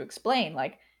over there to explain,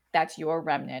 like, that's your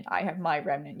remnant. I have my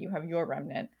remnant. You have your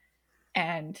remnant.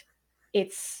 And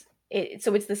it's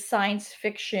the science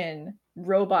fiction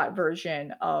robot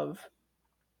version of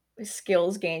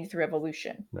skills gained through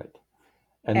evolution. Right.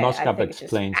 And And I Moscap think it's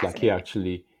just explains like he fascinating.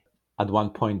 actually, at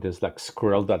one point, there's like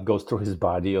squirrel that goes through his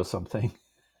body or something,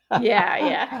 Yeah,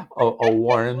 yeah, or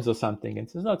worms or something. And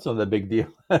it's not a big deal.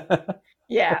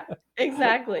 yeah.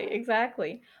 Exactly,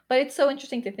 exactly. But it's so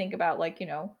interesting to think about, like,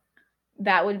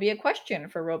 that would be a question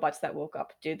for robots that woke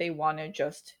up. Do they want to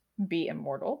just be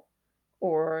immortal,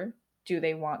 or do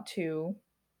they want to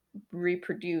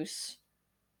reproduce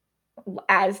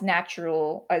as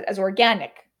natural as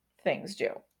organic things do,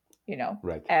 you know?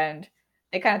 Right. And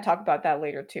they kind of talk about that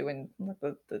later too in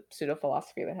the pseudo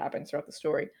philosophy that happens throughout the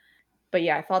story. But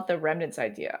yeah, I thought the remnants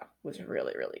idea was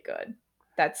really, really good.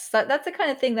 That's the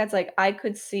kind of thing that's like I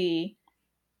could see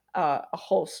a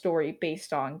whole story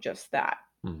based on just that.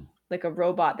 Hmm. Like a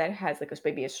robot that has like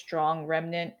maybe a strong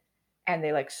remnant, and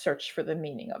they like search for the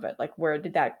meaning of it. Like where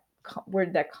did that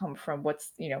come from?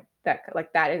 What's that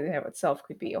like that in and of itself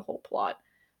could be a whole plot.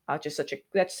 Just such a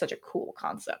That's such a cool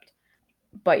concept.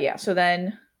 But yeah, so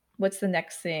then what's the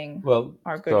next thing Well,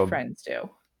 our good so friends do?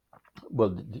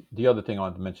 the other thing I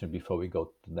want to mention before we go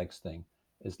to the next thing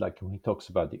is like when he talks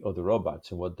about the other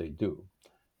robots and what they do.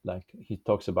 Like he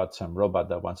talks about some robot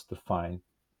that wants to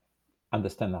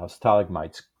understand how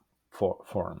stalagmites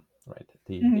form, right?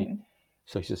 Mhm.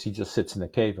 So he says he just sits in a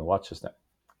cave and watches them.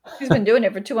 He's been doing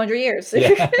it for 200 years.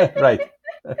 Yeah, right.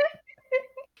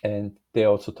 And they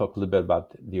also talk a little bit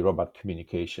about the robot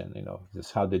communication.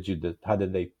 Just how did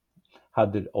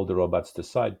all the robots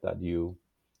decide that you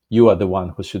are the one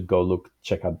who should go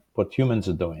check out what humans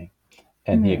are doing?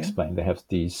 And he Mhm. explained they have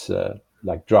these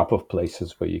like drop-off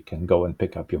places where you can go and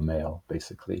pick up your mail,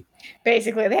 basically.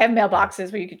 Basically, they have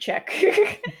mailboxes where you could check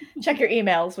check your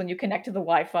emails when you connect to the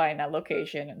Wi-Fi in that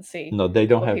location and see No, they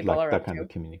don't what have people like are up that kind to. of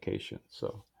communication.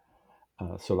 So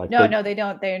like No, they no, they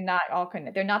don't. They're not all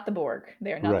connected. They're not the Borg.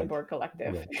 They are not the right, Borg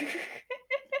collective. right,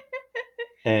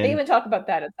 They and even talk about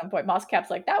that at some point. Mosscap's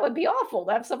like, that would be awful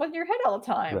to have someone in your head all the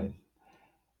right. time.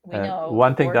 We And know the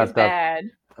one thing Borg is that bad.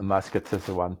 Musket says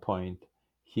at one point,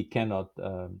 he cannot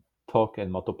talk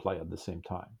and multiply at the same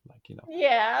time. Like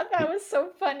Yeah, that he, was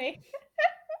so funny.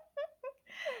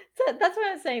 So that's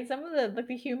what I'm saying. Some of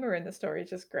the humor in the story is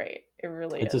just great. It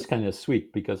really it's just is. kind of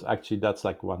sweet because actually that's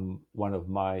like one of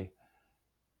my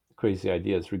crazy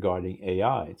ideas regarding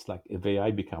AI. It's like if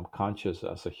AI become conscious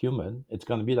as a human, it's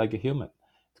going to be like a human.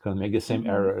 It's going to make the same Mhm.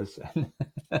 errors.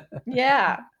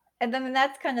 Yeah. And then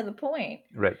that's kind of the point.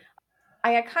 Right,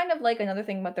 I kind of like another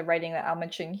thing about the writing that I'll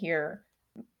mention here.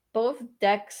 Both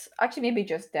Dex, actually maybe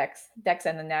just Dex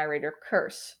and the narrator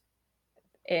curse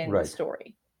in the right.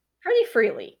 story pretty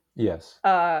freely, Yes,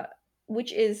 uh,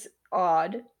 which is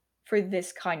odd for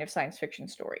this kind of science fiction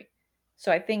story.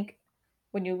 So I think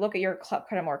when you look at your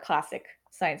kind of more classic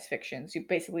science fictions, you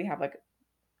basically have like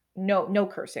no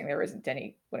cursing. There isn't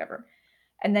any whatever,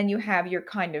 and then you have your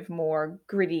kind of more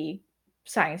gritty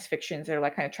science fictions that are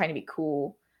like kind of trying to be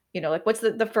cool. Like what's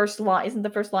the first line? Isn't the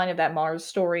first line of that Mars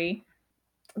story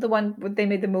the one where they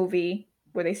made the movie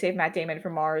where they saved Matt Damon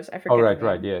from Mars? I oh forget the right,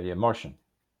 right, name. yeah, yeah, Martian.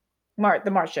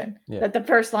 The Martian. Yeah, That the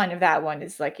first line of that one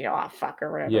is like, oh fuck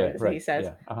or whatever yeah, it is that he right, says.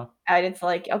 yeah, uh-huh. And it's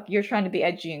like, oh, you're trying to be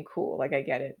edgy and cool. Like I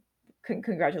get it.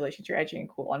 Congratulations, you're edgy and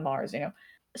cool on Mars.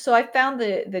 So I found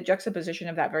the juxtaposition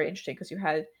of that very interesting because you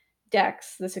had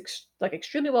Dex, this like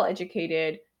extremely well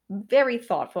educated, very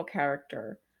thoughtful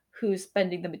character who's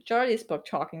spending the majority of this book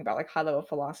talking about like high level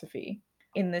philosophy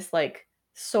in this like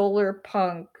solar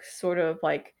punk sort of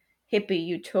like hippie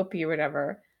utopia or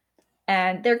whatever.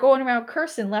 And they're going around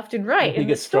cursing left and Yeah, right he in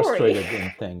the gets story. frustrated in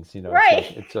things. It's like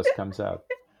Right. it just comes out.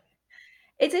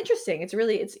 It's interesting.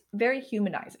 It's very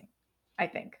humanizing, I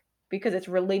think, because it's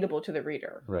relatable to the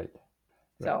reader. Right,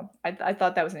 right. So I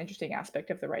thought that was an interesting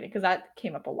aspect of the writing because that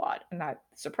came up a lot and that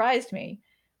surprised me.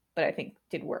 but I think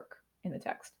did work in the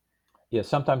text. Yeah,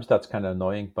 sometimes that's kind of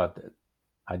annoying, but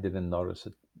I didn't notice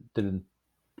it. Didn't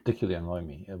particularly annoy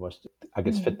me. It was, I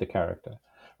guess, fit Mhm. the character,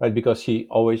 right? Because he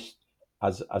always,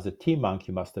 as a tea monk,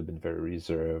 he must have been very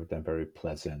reserved and very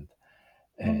pleasant,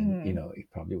 and Mhm. he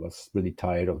probably was really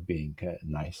tired of being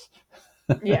nice.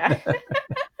 Yeah,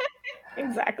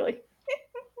 exactly.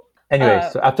 Anyway,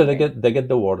 so after they Okay. get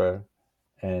the water,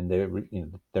 and they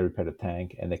repair the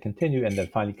tank, and they continue, and then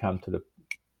finally come to the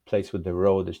place where the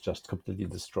road is just completely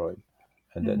destroyed,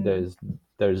 and Mhm.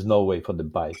 there is no way for the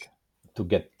bike to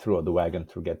get through, or the wagon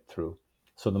to get through.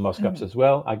 So the Muscap Mhm. says,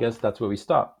 "Well, I guess that's where we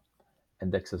stop."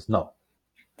 And Dex says, "No,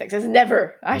 Text says,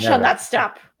 "Never. I shall never." not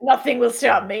stop. Nothing will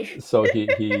stop me." So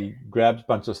he grabs a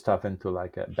bunch of stuff into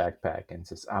like a backpack and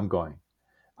says, "I'm going.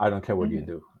 I don't care what you Mhm.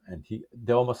 do." And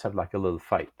they almost have like a little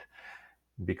fight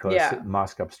because Yeah.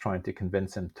 Muscap's trying to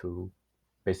convince him to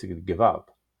basically give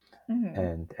up,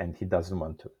 Mhm. and he doesn't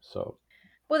want to. So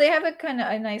Well, they have a kind of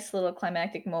a nice little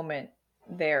climactic moment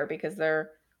there because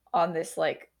they're on this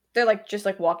like they're like just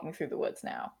like walking through the woods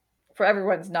now. For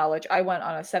everyone's knowledge, I went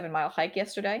on a 7 mile hike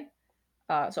yesterday.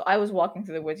 So I was walking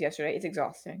through the woods yesterday. It's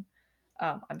exhausting.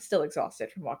 I'm still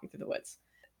exhausted from walking through the woods,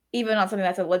 even on something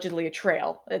that's allegedly a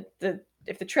trail.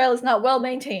 If the trail is not well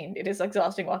maintained, it is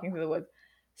exhausting walking through the woods.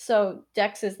 So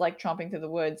Dex is like tromping through the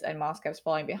woods, and Moscap's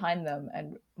following behind them,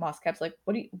 and Moscap's like,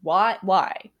 "What do you? Why?"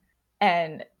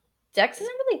 And Dex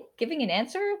isn't really giving an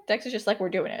answer. Dex is just like, "We're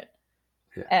doing it,"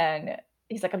 yeah, and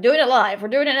he's like, "I'm doing it live. We're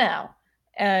doing it now."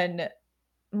 And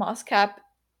Moscap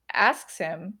asks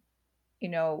him,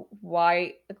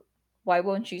 why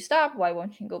won't you stop? Why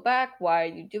won't you go back? Why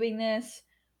are you doing this?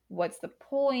 What's the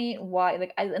point? Why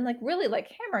and like really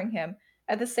like hammering him.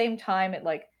 At the same time, it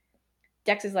like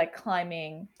Dex is like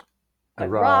climbing a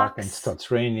like rock, and rocks,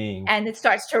 starts raining. and it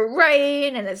starts to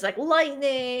rain, and it's like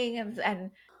lightning,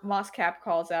 and Moscap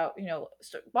calls out,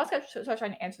 Moscap starts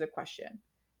trying to answer the question,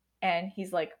 and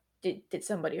he's like, did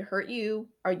somebody hurt you?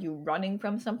 Are you running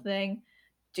from something?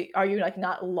 Are you like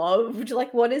not loved?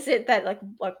 Like what is it that like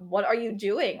what are you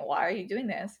doing? Why are you doing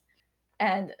this?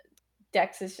 And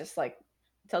Dex is just like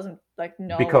tells him like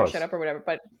no or shut Because up or whatever.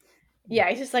 But yeah,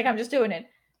 he's just like I'm just doing it.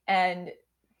 And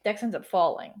Dex ends up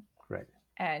falling, right,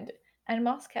 and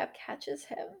Moscap catches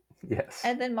him, yes,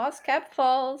 and then Moscap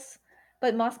falls.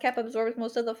 But Moscap absorbs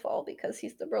most of the fall because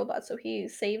he's the robot, so he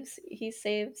saves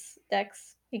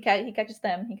Dex. He catches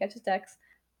them. He catches Dex,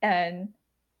 and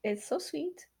it's so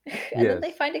sweet. And then they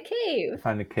yes. find a They cave,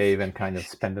 find a cave and kind of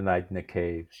spend the night in a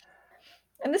cave.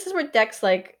 and this is where Dex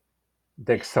like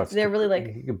Dex starts they're to really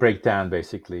like break down,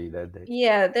 basically. That they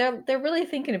yeah they're really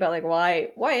thinking about like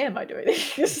why am I doing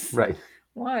this? right.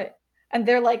 Why? And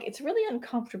they're like it's really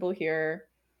uncomfortable here,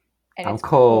 and I'm it's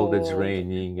cold. It's cold,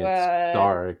 raining. It's but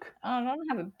dark. I don't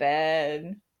have a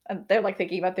bed. And they're like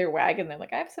thinking about their wagon. They're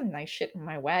like, I have some nice shit in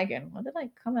my wagon. Why did I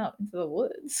come out into the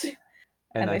woods?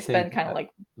 And And I they spend think kind of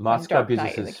like one Moscap dark uses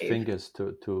night in the his cave. fingers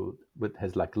to with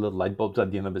has like little light bulbs at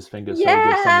the end of his fingers, so it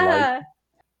gives some light. Yeah,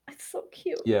 it's so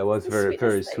cute. Yeah, it It's was the very sweetest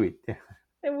very thing. sweet. Yeah.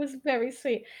 It was very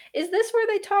sweet. Is this where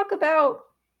they talk about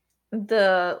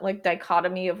the like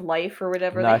dichotomy of life or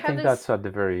whatever? No, They I have think this. that's at the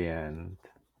very end.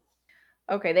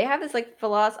 Okay, they have this like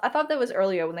I thought that was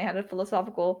earlier when they had a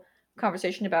philosophical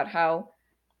conversation about how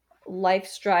life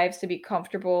strives to be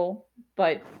comfortable,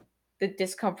 but the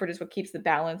discomfort is what keeps the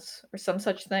balance, or some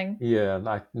such thing.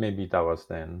 Yeah, maybe that was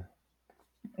then.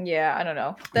 Yeah, I don't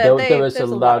know. There is a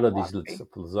There's a lot lot of of these philosophy.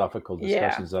 philosophical Yeah,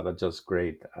 discussions that are just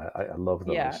great. I love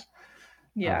yeah, those.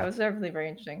 yeah. It Uh, was definitely very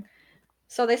interesting.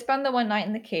 So they spend the one night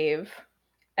in the cave,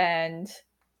 and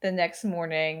the next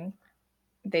morning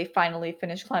they finally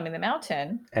finish climbing the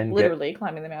mountain, and get literally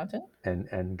climbing the mountain.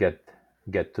 and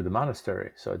get to the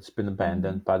monastery. So it's been Hmm.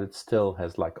 abandoned, but it still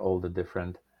has like all the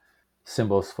different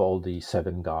symbols for all the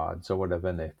seven gods or whatever,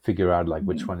 and they figure out like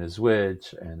which Hmm. one is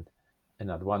which. And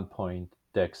at one point,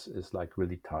 Dex is like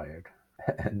really tired,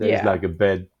 and there's Yeah, like a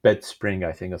bed spring,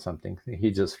 I think, or something. He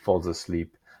just falls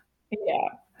asleep. yeah,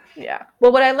 yeah.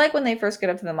 Well, what I like when they first get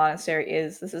up to the monastery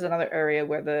is this is another area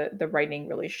where the writing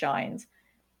really shines.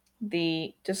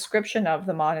 The description of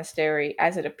the monastery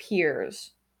as it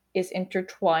appears is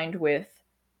intertwined with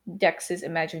Dex's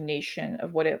imagination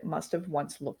of what it must have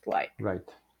once looked like. Right.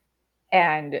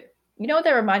 And you know what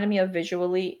that reminded me of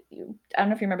visually? I don't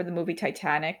know if you remember the movie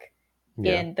Titanic.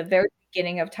 Yeah. In the very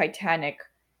beginning of Titanic,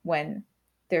 when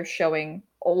they're showing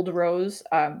old Rose,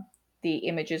 the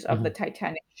images of the Hmm.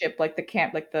 Titanic ship, like the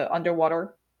camp, like the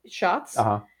underwater shots,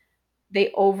 Uh-huh.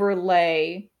 they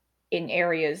overlay in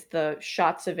areas the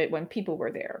shots of it when people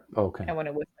were there Okay. and when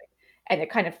it was like, and it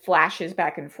kind of flashes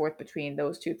back and forth between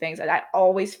those two things. And I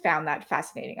always found that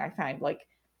fascinating. I find like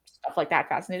stuff like that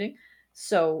fascinating.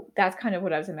 So that's kind of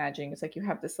what I was imagining. It's like you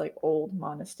have this like old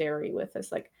monastery with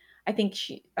this like I think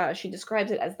she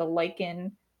describes it as the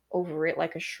lichen over it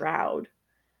like a shroud,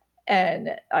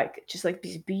 and like just like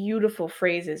these beautiful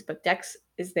phrases. But Dex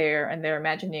is there, and they're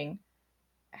imagining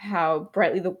how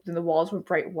brightly the walls were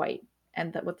bright white,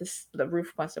 and that what the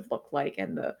roof must have looked like,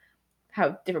 and the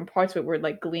how different parts of it were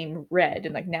like gleam red,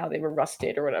 and like now they were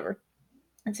rusted or whatever.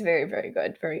 It's very very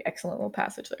good, very excellent little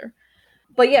passage there.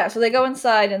 But yeah, so they go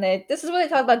inside and this is where they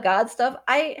talk about God stuff.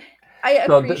 I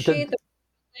So appreciate the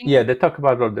yeah, thing. they talk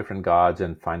about all different gods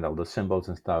and find all the symbols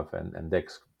and stuff, and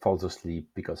Dex falls asleep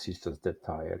because he's just dead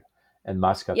tired. And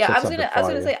Mascot Yeah, sets up the I was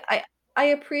gonna fire. say I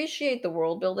appreciate the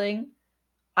world building.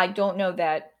 I don't know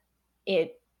that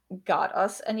it got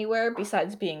us anywhere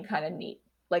besides being kind of neat.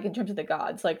 Like in terms of the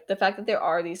gods, like the fact that there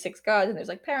are these six gods and there's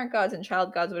like parent gods and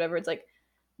child gods, whatever. It's like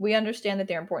we understand that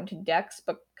they're important to Dex,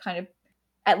 but kind of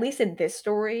at least in this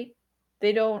story,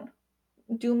 they don't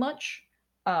do much.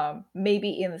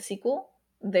 Maybe in the sequel,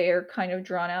 they're kind of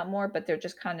drawn out more, but they're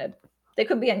just kind of they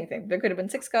could be anything. There could have been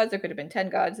six gods, there could have been 10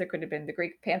 gods, there could have been the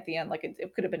Greek pantheon. Like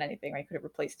it could have been anything. Right? Could have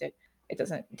replaced it. It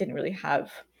didn't really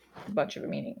have much of a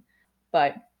meaning.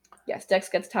 But yes, Dex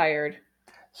gets tired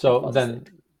and So falls then asleep.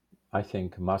 I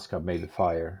think Mascot made the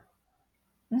fire.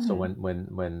 So Hmm.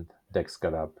 when Dex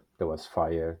got up, there was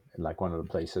fire in like one of the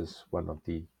places, one of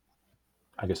the,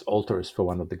 I guess, altars for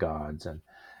one of the gods, and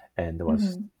they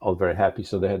was Hmm. all very happy.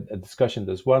 So they had a discussion.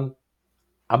 There's one,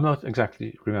 I'm not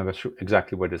exactly remember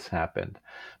exactly where this happened,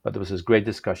 but there was this great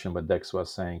discussion where Dex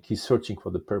was saying he's searching for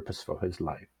the purpose for his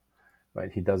life,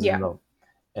 right? He doesn't Yeah. know.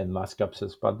 And Mascap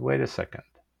says, but wait a second.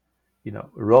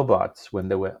 Robots, when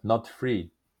they were not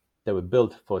free, they were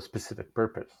built for a specific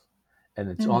purpose. And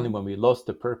it's only Hmm. when we lost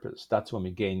the purpose, that's when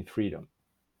we gain freedom.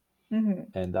 Hmm.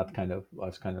 And that kind of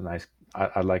was kind of nice.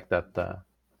 I like that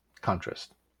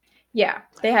contrast. Yeah,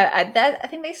 they had that. I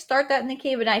think they start that in the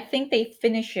cave, and I think they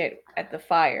finish it at the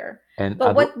fire. And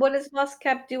But what does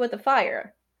Muscap do at the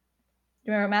fire?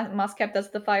 Do you remember Muscap does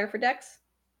the fire for Dex?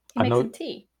 He I makes know, him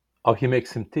tea. oh, he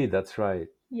makes him tea. That's right.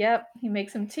 Yep, he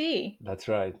makes him tea. That's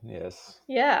right. Yes.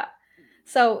 Yeah.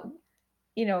 So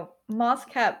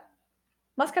Muscap's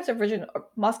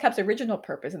original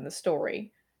purpose in the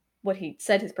story, what he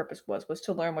said his purpose was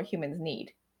to learn what humans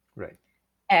need. Right.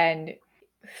 And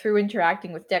through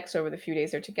interacting with Dex over the few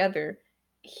days they're together,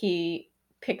 he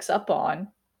picks up on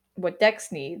what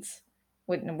Dex needs.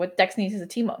 What Dex needs is a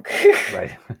tea monk.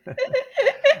 Right.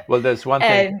 Well, there's one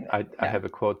thing And I yeah. have a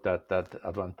quote that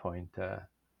at one point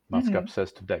Muscap Hmm.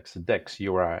 says to Dex, Dex,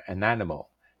 you are an animal.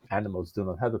 Animals do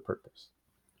not have a purpose.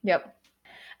 Yep.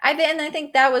 I think I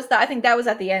think that was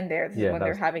at the end there. This is Yeah, when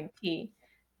they're that's having tea.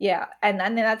 Yeah, and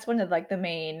then that's one of like the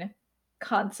main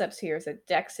concepts here is that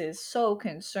Dex is so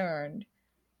concerned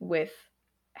with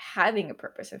having a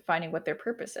purpose and finding what their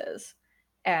purpose is,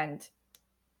 and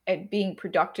being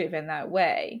productive in that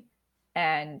way.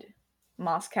 And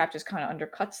Moscap just kind of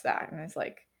undercuts that, and it's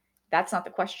like, that's not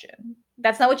the question.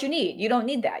 That's not what you need. You don't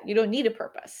need that. You don't need a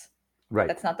purpose. right.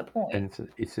 That's not the point. And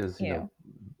it says, You know.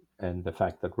 and the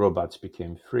fact that robots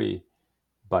became free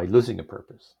by losing a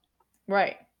purpose.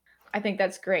 Right. I think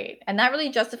that's great. And that really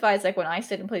justifies like when I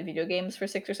sit and play video games for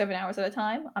 6 or 7 hours at a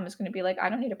time, I'm just gonna be like, I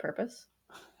don't need a purpose.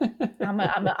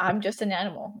 I'm just an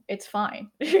animal. It's fine.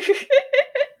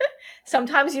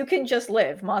 Sometimes you can just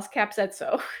live. Moscap said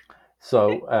so.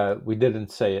 So we didn't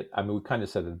say it. I mean, we kind of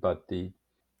said it, but the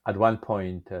at one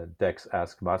point Dex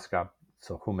asked Muscap,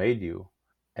 "So who made you?"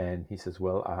 And he says,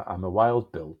 "Well, I'm a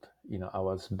wild build. I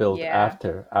was built Yeah.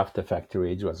 after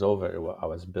Factory Age was over. I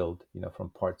was built, from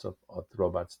parts of the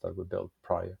robots that were built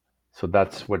prior. So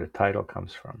that's where the title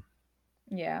comes from.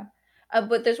 Yeah.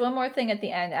 But there's one more thing at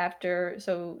the end after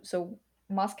so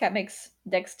Moscap makes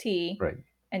Dex tea Right,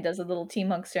 and does a little tea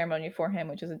monk ceremony for him,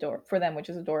 which is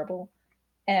adorable.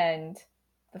 And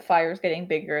the fire's getting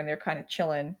bigger and they're kind of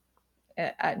chilling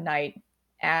at night,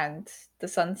 and the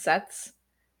sun sets,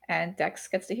 and Dex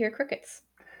gets to hear crickets.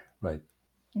 right,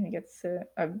 And he gets to,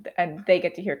 and they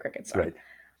get to hear crickets. Sorry, right.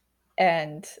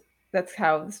 and that's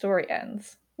how the story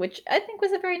ends, which I think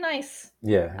was a very nice.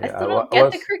 Yeah, I yeah. still don't I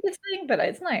get the was crickets thing, but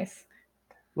it's nice.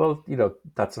 well.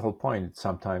 That's the whole point.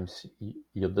 Sometimes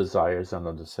your desires are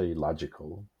not necessarily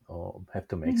logical or have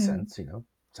to make Hmm. sense.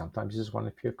 Sometimes you just want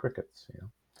to hear crickets.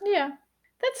 Yeah,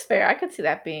 that's fair. I could see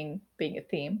that being a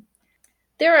theme.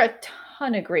 There are a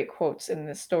ton of great quotes in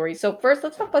this story. So first,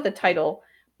 let's talk about the title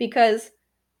because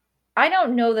I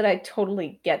don't know that I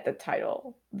totally get the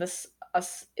title. Is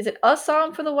it a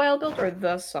psalm for the wild built or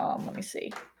the psalm? Let me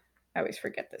see. I always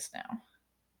forget this now.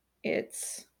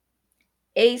 It's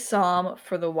a psalm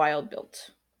for the wild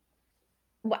built.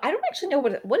 Well, I don't actually know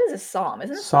what is a psalm.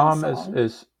 Isn't a song a Psalm song?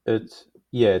 is it's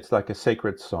yeah, it's like a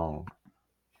sacred song.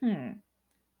 Hmm.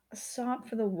 A song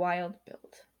for the wild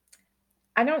build.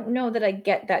 I don't know that I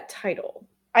get that title.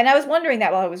 And I was wondering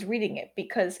that while I was reading it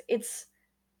because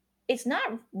it's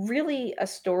not really a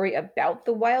story about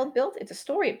the wild build. It's a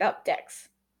story about Dex.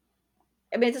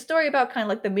 I mean, it's a story about kind of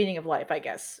like the meaning of life, I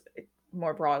guess,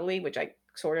 more broadly, which I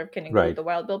sort of can include Right. the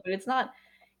wild build, but it's not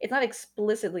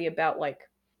explicitly about like,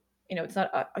 it's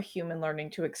not a human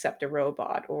learning to accept a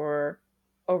robot or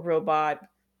a robot,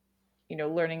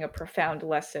 learning a profound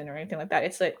lesson or anything like that.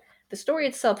 It's like the story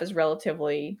itself is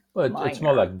relatively Well, it's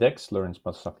more minor. like Dex learns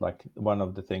more stuff. Like one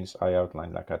of the things I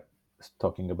outlined, like I was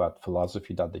talking about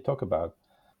philosophy that they talk about.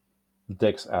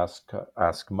 Dex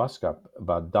ask Muscat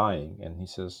about dying, and he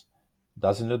says,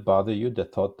 "Doesn't it bother you the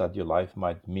thought that your life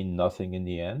might mean nothing in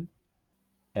the end?"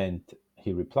 And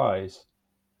he replies,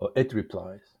 or it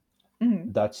replies,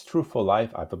 Mhm. "That's true for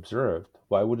life I've observed.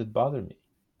 Why would it bother me?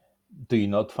 Do you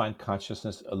not find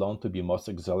consciousness alone to be a most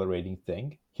exhilarating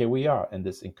thing? Here we are in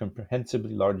this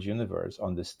incomprehensibly large universe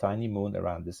on this tiny moon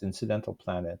around this incidental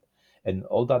planet, and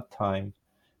all that time,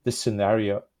 this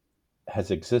scenario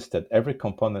has existed. Every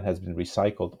component has been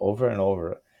recycled over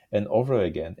and over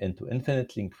again into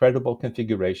infinitely incredible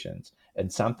configurations,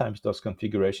 and sometimes those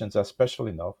configurations are special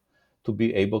enough to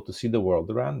be able to see the world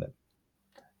around them."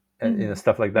 Mhm.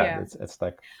 Stuff like that. Yeah. It's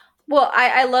like Well,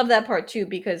 I love that part too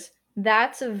because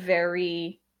that's a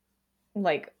very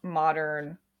like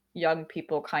modern young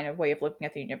people kind of way of looking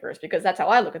at the universe because that's how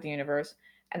I look at the universe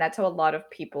and that's how a lot of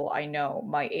people I know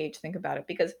my age think about it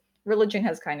because religion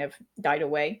has kind of died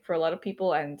away for a lot of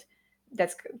people and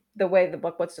that's the way the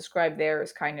book what's described there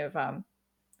is kind of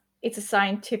it's a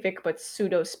scientific but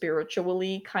pseudo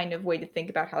spiritually kind of way to think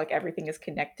about how like everything is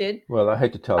connected. well, I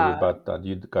hate to tell you uh, about that.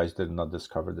 You guys did not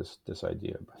discover this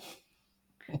idea, but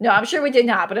No, I'm sure we did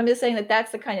not, but I'm just saying that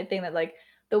that's the kind of thing that like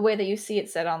the way that you see it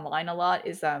said online a lot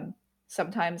is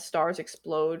sometimes stars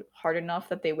explode hard enough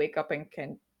that they wake up and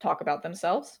can talk about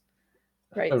themselves,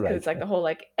 right? all Because right. it's like the whole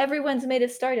like everyone's made of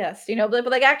stardust, but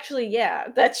like actually, yeah,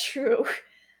 that's true.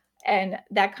 And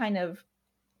that kind of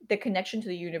the connection to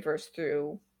the universe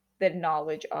through the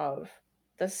knowledge of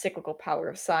the cyclical power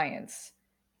of science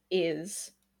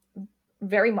is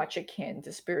very much akin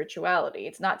to spirituality.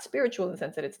 It's not spiritual in the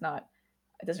sense that it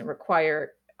doesn't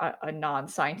require a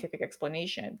non-scientific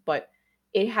explanation, but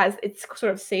it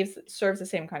sort of serves the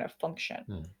same kind of function.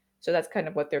 Hmm. So that's kind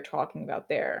of what they're talking about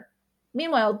there.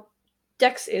 Meanwhile,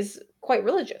 Dex is quite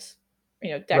religious.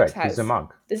 Dex Right. He's a has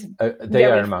monk. this They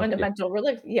are very a monk. Yeah. fundamental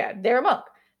religion. Yeah, they're a monk.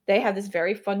 They have this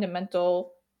very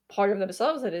fundamental part of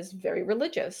themselves that is very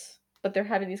religious, but they're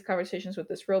having these conversations with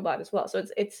this robot as well. So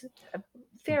it's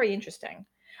very interesting.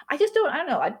 I don't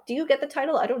know. Do you get the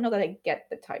title? I don't know that I get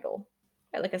the title.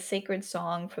 Like a sacred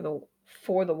song for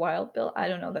the wild bill. I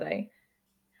don't know that I.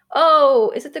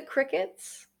 Oh, is it the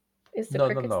crickets? Is the No,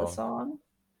 no, crickets the no, song?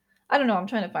 I don't know. I'm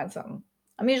trying to find something.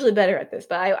 I'm usually better at this,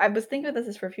 but I was thinking about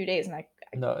this for a few days, and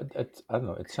no. I don't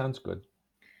know. It sounds good.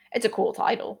 it's a cool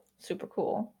title, super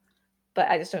cool. But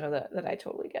I just don't know that I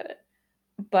totally get it.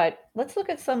 But let's look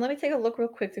at some. Let me take a look real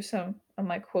quick through some of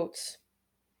my quotes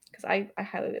because I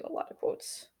highlighted a lot of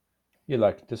quotes. You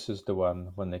like this is the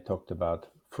one when they talked about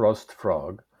Frost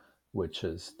Frog, which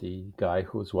is the guy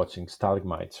who's watching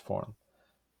stalagmites form.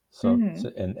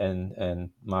 Mm-hmm. And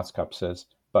Maskap says,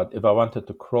 but if I wanted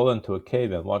to crawl into a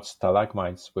cave and watch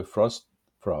stalagmites with Frost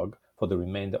Frog for the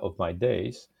remainder of my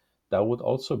days, that would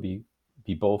also be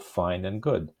both fine and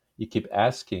good. You keep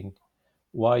asking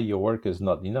why your work is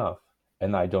not enough,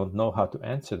 and I don't know how to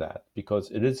answer that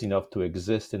because it is enough to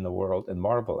exist in the world and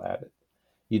marvel at it.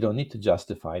 You don't need to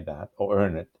justify that or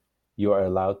earn it. You are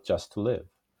allowed just to live.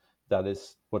 That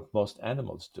is what most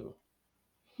animals do.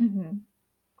 Mm-hmm.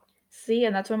 See,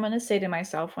 and that's what I'm going to say to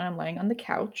myself when I'm laying on the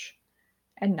couch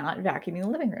and not vacuuming the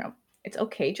living room. It's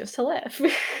okay just to live.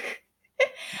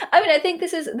 I mean, I think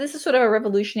this is sort of a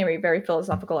revolutionary, very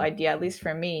philosophical idea, at least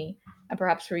for me, and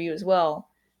perhaps for you as well,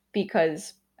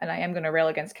 because, and I am going to rail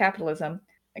against capitalism.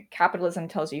 Like, capitalism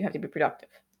tells you have to be productive,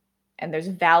 and there's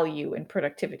value in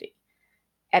productivity,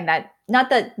 and that not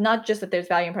just that there's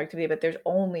value in productivity, but there's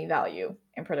only value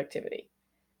in productivity.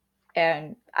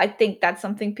 And I think that's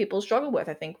something people struggle with.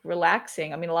 I think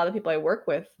relaxing. I mean, a lot of people I work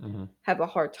with Mm-hmm. have a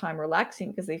hard time relaxing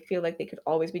because they feel like they could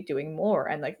always be doing more.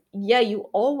 And like, yeah, you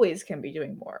always can be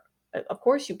doing more. Of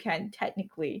course, you can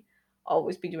technically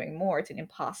always be doing more. It's an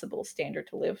impossible standard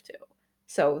to live to.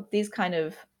 So these kind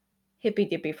of hippy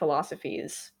dippy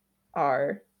philosophies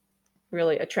are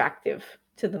really attractive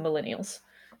to the millennials.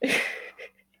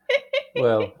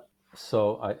 Well,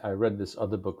 so I read this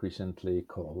other book recently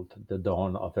called The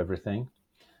Dawn of Everything.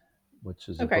 which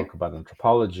is a Okay. book about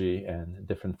anthropology and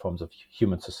different forms of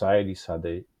human societies, how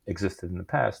they existed in the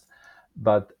past.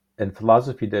 But in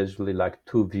philosophy, there's really like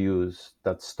two views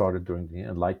that started during the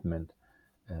Enlightenment.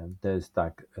 There's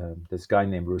like this guy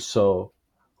named Rousseau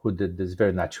who did this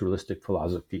very naturalistic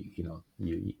philosophy.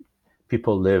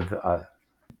 People live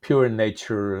pure in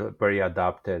nature, very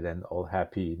adapted and all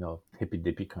happy, hippy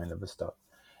dippy kind of a stuff.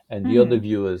 And the other Mm-hmm.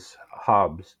 view is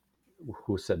Hobbes,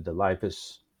 who said the life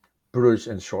is brutish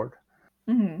and short,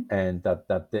 Mm-hmm. and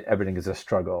everything is a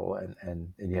struggle,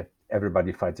 and you have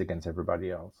everybody fights against everybody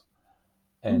else.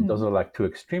 And those Mm-hmm. are like two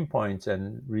extreme points,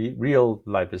 and real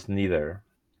life is neither.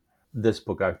 This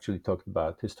book actually talked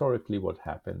about historically what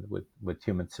happened with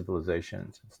human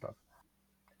civilizations and stuff.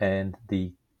 And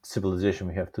the civilization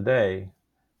we have today,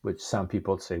 which some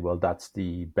people say, well, that's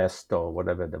the best or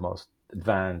whatever, the most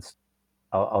advanced,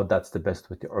 or that's the best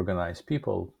with the organized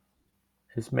people,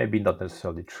 is maybe not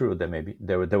necessarily true.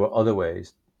 There were other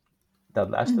ways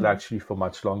that lasted Mm-hmm. actually for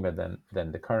much longer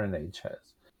than the current age has.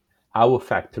 Our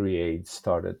factory age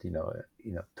started,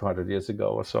 200 years ago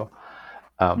or so.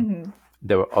 Um, Mm-hmm.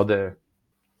 there were other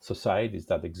societies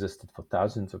that existed for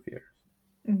thousands of years.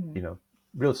 Mm-hmm. You know,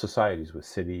 real societies with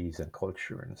cities and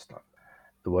culture and stuff.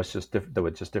 They were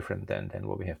just different than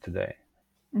what we have today.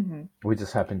 Mm-hmm. We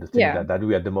just happen to think Yeah. that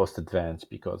we are the most advanced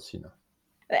because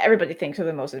Everybody thinks they're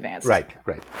the most advanced. right,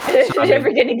 right. So I mean,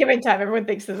 Every any given time, everyone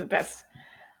thinks they're the best.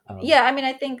 um, Yeah, I mean,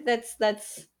 I think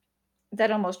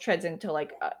that almost treads into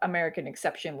like American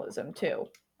exceptionalism too.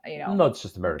 You know, not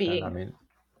just American. I being mean,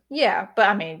 yeah, but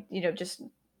I mean, just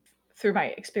through my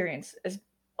experience as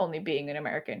only being an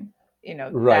American,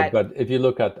 right. that. But if you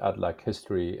look at like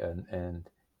history and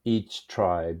each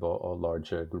tribe or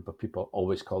larger group of people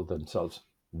always call themselves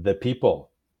the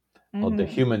people or the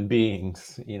Hmm. human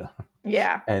beings,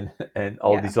 Yeah, and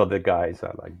all yeah, these other guys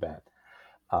are like that.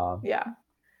 Um, yeah.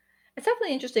 It's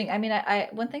definitely interesting. I mean, I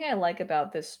one thing I like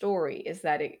about this story is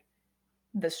that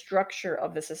the structure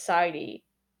of the society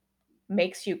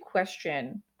makes you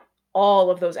question all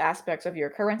of those aspects of your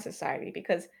current society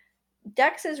because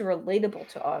Dex is relatable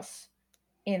to us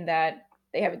in that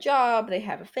they have a job, they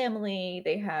have a family,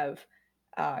 they have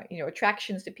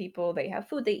attractions to people, they have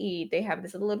food they eat, they have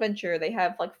this little adventure, they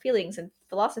have like feelings and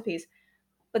philosophies.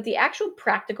 But the actual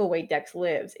practical way Dex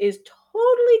lives is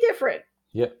totally different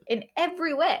yeah. in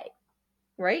every way,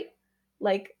 right?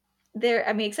 Like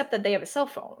I mean, except that they have a cell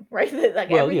phone, right? Like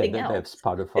Well, yeah, everything they have else,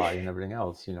 Spotify and everything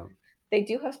else. they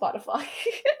do have Spotify.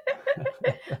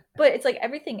 But it's like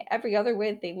everything, every other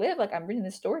way that they live. Like I'm reading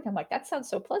this story, and I'm like, that sounds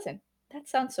so pleasant. That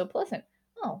sounds so pleasant.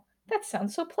 Oh, that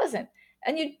sounds so pleasant.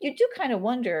 And you do kind of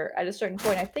wonder at a certain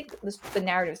point. I think the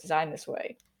narrative is designed this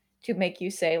way to make you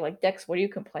say, like, Dex, what are you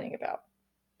complaining about?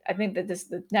 I think that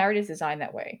the narrative is designed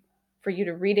that way for you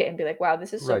to read it and be like, wow,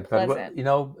 this is so Right, but well,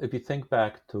 pleasant. if you think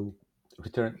back to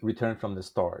Return from the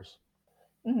Stars,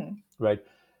 Hmm. right?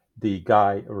 The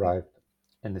guy arrived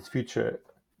in this future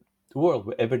world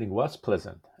where everything was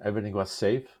pleasant, everything was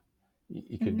safe.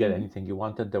 You could get Hmm. anything you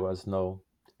wanted. There was no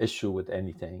issue with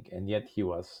anything, and yet he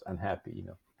was unhappy.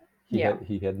 Yeah.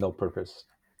 He had no purpose.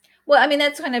 Well, I mean,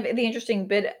 that's kind of the interesting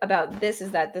bit about this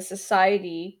is that the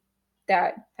society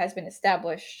that has been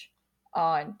established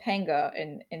on Panga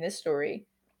in this story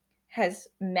has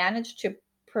managed to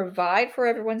provide for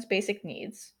everyone's basic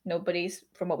needs. Nobody's,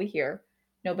 from what we hear,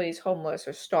 nobody's homeless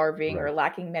or starving or Right,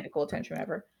 lacking medical right. attention,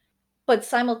 whatever, but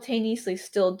simultaneously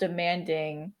still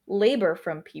demanding labor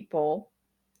from people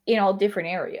in all different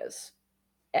areas,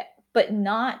 but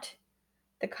not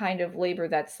the kind of labor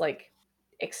that's like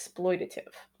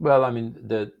exploitative. Well, I mean,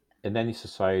 in any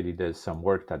society, there's some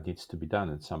work that needs to be done,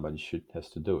 and somebody should has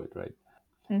to do it, right?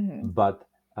 Hmm. But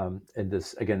in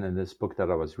this book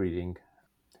that I was reading,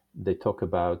 they talk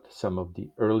about some of the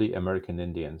early American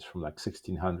Indians from like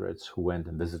 1600s who went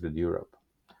and visited Europe,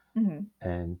 Hmm.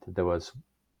 and there was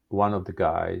one of the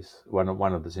guys, one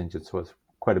of those Indians was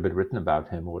quite a bit written about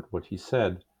him, what he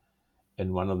said,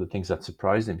 and one of the things that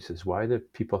surprised him, he says, "Why are there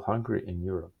people hungry in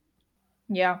Europe?"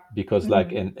 Yeah. Because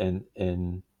like Hmm.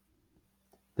 in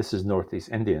this is Northeast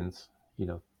Indians,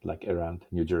 like around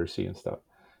New Jersey and stuff.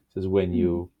 He says when Hmm.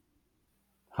 you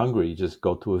hungry, you just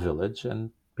go to a village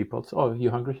and people say, "Oh, you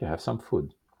hungry? You have some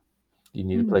food. You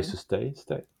need a place Hmm. to stay.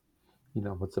 Stay.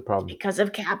 What's the problem?" Because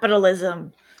of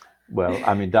capitalism. Well,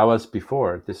 I mean, that was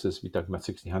before. We talking about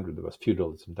 1600. There was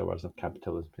feudalism. There wasn't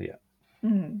capitalism yet.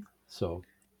 Hmm. So,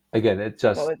 again,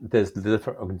 Well, there's the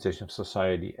different organization of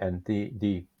society, and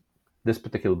the this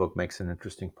particular book makes an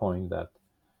interesting point that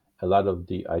a lot of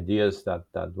the ideas that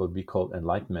would be called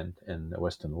enlightenment in the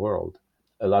Western world,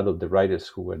 a lot of the writers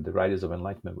who were the writers of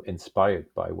enlightenment were inspired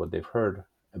by what they've heard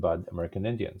about American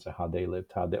Indians and how they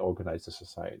lived, how they organized the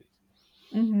society.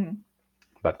 Mhm.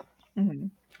 But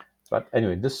Mhm.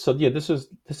 anyway, this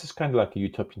is kind of like a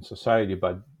utopian society,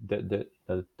 but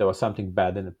there was something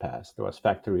bad in the past. There was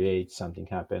Factory 8, something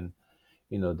happened.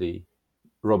 The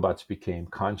robots became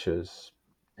conscious,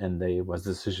 and there was a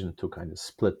decision to kind of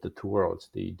split the two worlds.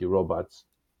 The robots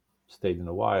stayed in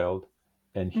the wild,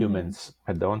 and Mhm. humans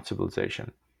had their own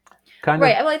civilization. Kind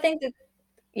Right. of. Well, I think that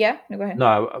yeah, no, go ahead.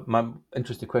 No, my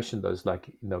interesting question though is,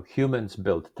 like, humans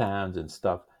built towns and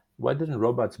stuff. Why didn't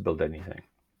robots build anything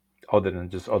other than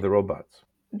just other robots?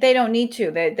 They don't need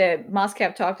to. The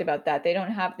Moscap talked about that. They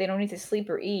don't need to sleep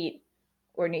or eat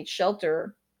or need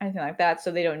shelter, anything like that,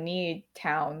 so they don't need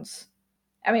towns.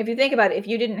 I mean, if you think about it, if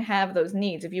you didn't have those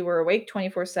needs, if you were awake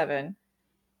 24/7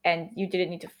 and you didn't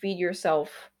need to feed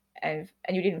yourself and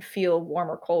you didn't feel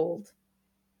warm or cold,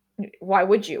 why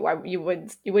would you? Why you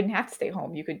wouldn't have to stay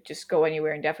home. You could just go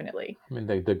anywhere indefinitely. I mean,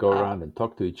 they go Uh, around and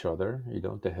talk to each other.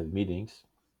 They have meetings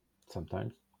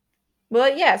sometimes.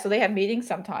 well, yeah, so they have meetings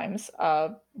sometimes,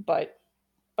 but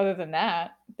other than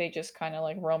that, they just kind of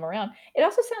like roam around. It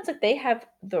also sounds like they have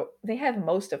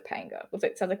most of Panga.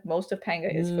 It sounds like most of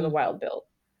Panga is for the Mm, Wild Bill,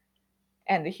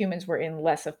 and the humans were in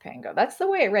less of Panga. That's the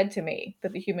way it read to me.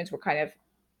 That the humans were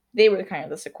they were kind of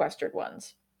the sequestered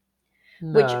ones,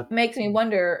 which no, makes me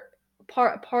wonder.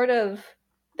 Part of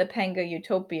the Panga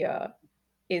utopia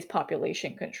is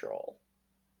population control.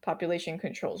 Population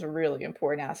control is a really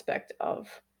important aspect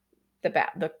of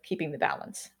the keeping the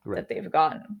balance that right, they've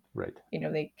gotten. right,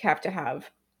 They have to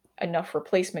have enough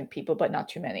replacement people, but not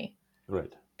too many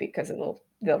right. because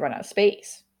they'll run out of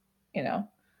space. You know,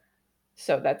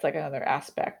 so that's like another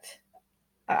aspect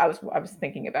I was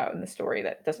thinking about in the story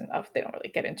that doesn't they don't really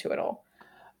get into at all.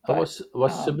 I But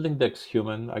was Sibling Dex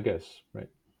human, I guess, right?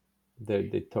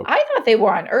 They talk. I thought they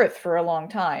were on Earth for a long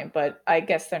time, but I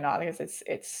guess they're not because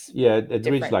it's Yeah, it reads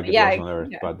different. like But it yeah, was on Earth,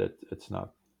 yeah. but it's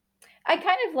not. I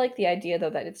kind of like the idea though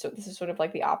that this is sort of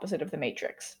like the opposite of the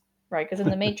Matrix, right? Because in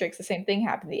the Matrix, the same thing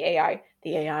happened. The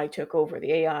AI took over.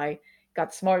 The AI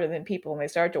got smarter than people, and they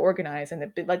started to organize, and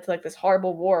it led to like this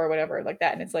horrible war or whatever, like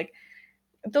that. And it's like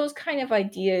those kind of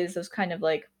ideas, those kind of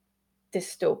like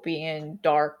dystopian,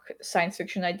 dark science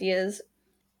fiction ideas.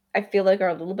 I feel like are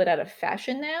a little bit out of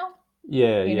fashion now.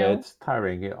 Yeah, You yeah, know, it's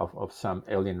tiring, of some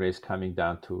alien race coming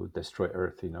down to destroy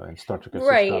Earth, and Star Trek has to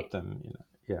right? stop them.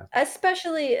 Yeah,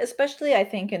 Especially I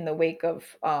think in the wake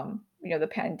of the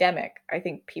pandemic, I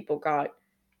think people got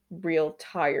real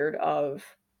tired of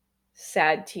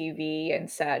sad TV and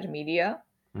sad media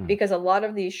mm, because a lot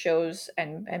of these shows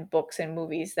and books and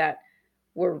movies that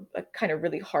were kind of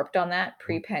really harped on that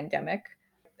pre-pandemic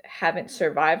haven't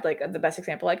survived. Like the best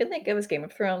example I can think of is Game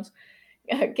of Thrones.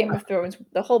 Game of Thrones,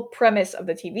 the whole premise of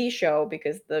the TV show,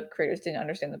 because the creators didn't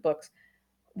understand the books,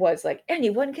 was like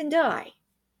anyone can die.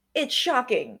 It's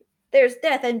shocking. There's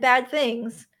death and bad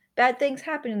things. Bad things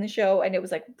happen in the show, and it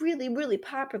was like really, really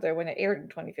popular when it aired in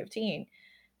 2015.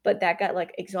 But that got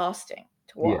like exhausting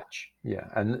to yeah, watch. yeah,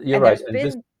 and you're And right. there's And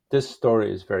this been this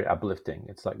story is very uplifting.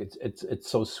 It's like it's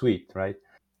so sweet, right?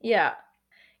 yeah,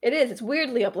 it is. It's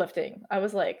weirdly uplifting. I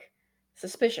was like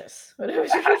suspicious when I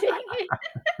was reading it.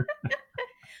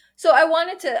 So I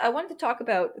wanted to talk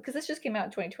about because this just came out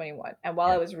in 2021, and while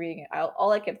Yeah. I was reading it,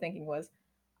 all I kept thinking was,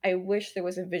 I wish there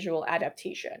was a visual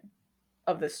adaptation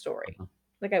of this story. Mhm.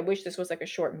 Like I wish this was like a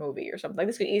short movie or something. Like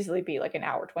this could easily be like an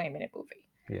hour, 20-minute movie.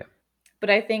 Yeah. But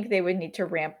I think they would need to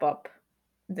ramp up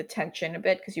the tension a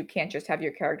bit because you can't just have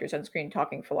your characters on screen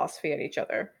talking philosophy at each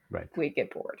other. Right. We'd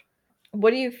get bored.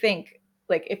 What do you think?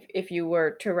 Like if you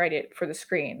were to write it for the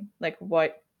screen, like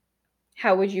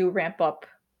how would you ramp up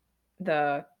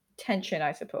the tension,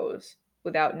 I suppose,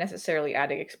 without necessarily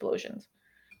adding explosions?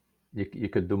 You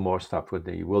could do more stuff with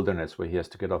the wilderness where he has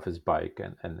to get off his bike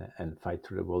and fight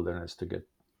through the wilderness to get,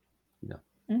 the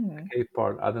Hmm. cave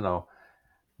part. I don't know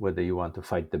whether you want to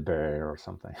fight the bear or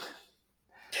something.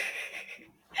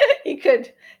 He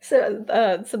could so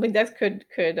something Dex could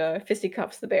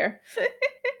fisticuffs the bear.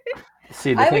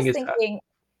 See, the I thing was is, thinking,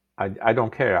 I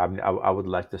don't care. I mean, I would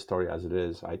like the story as it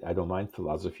is. I don't mind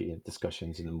philosophy and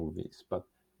discussions in the movies, but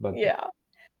yeah.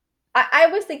 I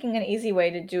was thinking an easy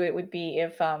way to do it would be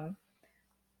if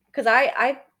because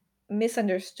I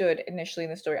misunderstood initially in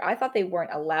the story. I thought they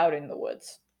weren't allowed in the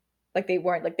woods. Like they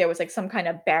weren't like there was like some kind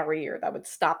of barrier that would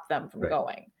stop them from right.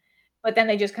 going. But then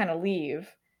they just kind of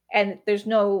leave. And there's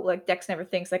no like Dex never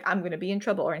thinks like I'm gonna be in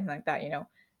trouble or anything like that.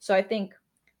 So I think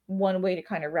one way to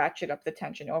kind of ratchet up the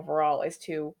tension overall is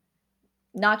to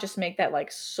not just make that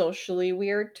like socially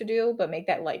weird to do, but make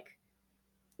that like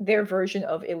their version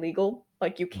of illegal.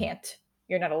 Like Mm.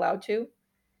 you're not allowed to.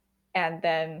 And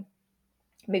then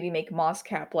maybe make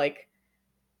Moscap like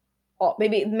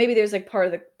maybe there's like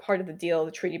part of the deal,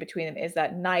 the treaty between them is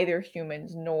that neither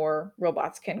humans nor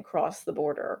robots can cross the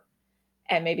border,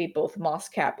 and maybe both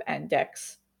Moscap and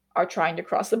Dex are trying to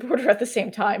cross the border at the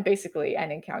same time, basically,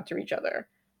 and encounter each other.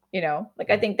 Like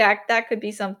I think that could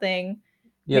be something,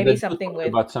 Yeah, they maybe do something talk with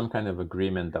about some kind of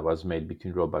agreement that was made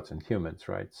between robots and humans,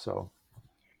 right? So,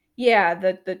 yeah,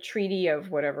 the treaty of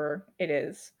whatever it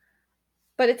is.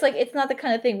 But it's like it's not the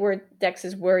kind of thing where Dex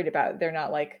is worried about. They're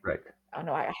not like, right. oh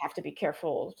no, I have to be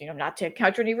careful, not to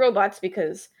encounter any robots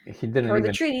because He didn't per the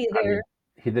even, treaty I they're mean,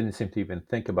 he didn't seem to even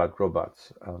think about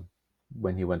robots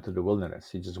when he went to the wilderness.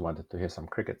 He just wanted to hear some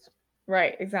crickets.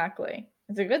 right, exactly.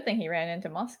 It's a good thing he ran into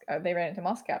they ran into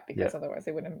Moscap Yeah, because otherwise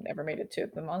they wouldn't have never made it to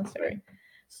the right. monastery.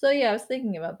 So yeah, I was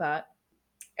thinking about that.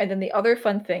 And then the other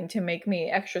fun thing to make me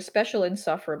extra special and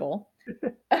sufferable,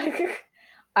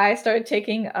 I started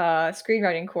taking a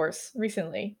screenwriting course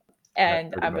recently, I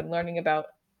and heard I've about been that. learning about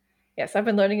yes, I've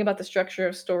been learning about the structure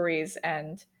of stories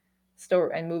and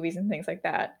story and movies and things like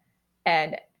that.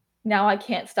 And now I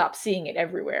can't stop seeing it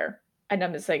everywhere. And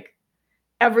I'm just like,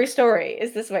 every story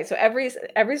is this way. So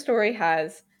every story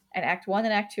has an act one,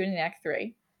 an act two, and an act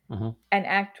three. Hmm.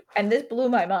 And this blew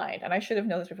my mind, and I should have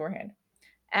known this beforehand.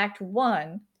 Act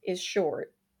one is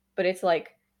short, but it's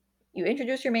like you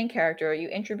introduce your main character, you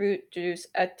introduce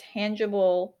a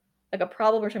tangible, like a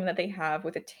problem or something that they have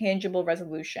with a tangible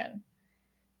resolution.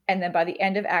 And then by the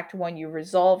end of act one, you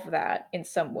resolve that in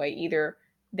some way. Either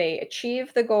they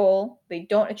achieve the goal, they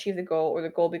don't achieve the goal, or the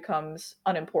goal becomes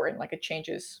unimportant, like it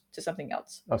changes to something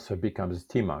else. Oh, so it becomes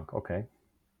T-Monk. Okay.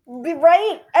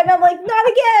 Right? And I'm like, not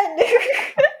again.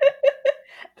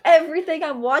 Everything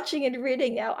I'm watching and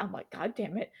reading now, I'm like, God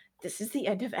damn it, this is the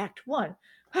end of act one.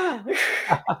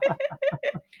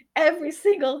 Every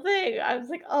single thing. I was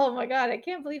like, oh my God, I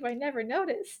can't believe I never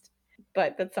noticed.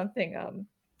 But that's something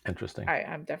Interesting.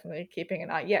 I'm definitely keeping an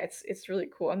eye. Yeah, it's really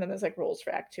cool. And then there's like rules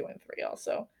for Act 2 and 3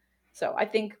 also. So I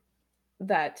think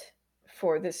that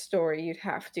for this story you'd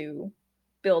have to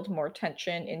build more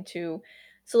tension into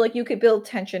so like you could build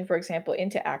tension, for example,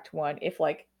 into Act 1 if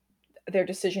like their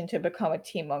decision to become a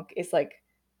tea monk is like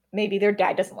maybe their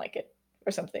dad doesn't like it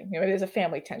or something. There's a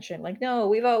family tension. Like, no,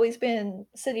 we've always been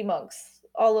city monks,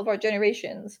 all of our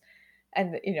generations,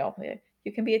 and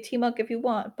you can be a tea monk if you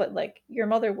want, but like your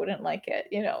mother wouldn't like it.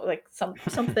 Like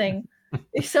something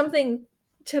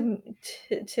to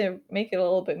to make it a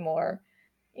little bit more.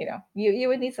 You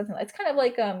would need something. It's kind of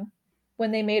like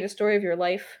when they made A Story of Your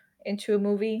Life into a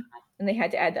movie, and they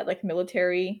had to add that like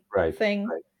military Right. thing.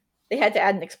 They had to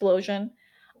add an explosion.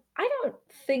 I don't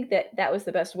think that that was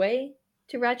the best way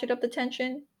to ratchet up the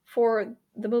tension for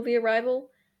the movie Arrival,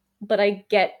 but I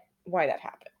get why that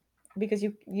happened because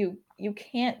you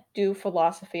can't do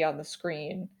philosophy on the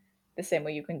screen the same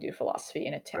way you can do philosophy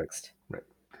in a Right. text. Right.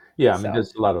 Yeah, I mean, So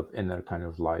there's a lot of inner kind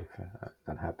of life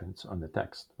that happens on the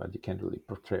text, but you can't really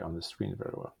portray on the screen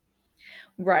very well.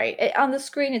 right. On the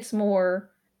screen it's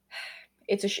more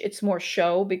it's more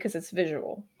show because it's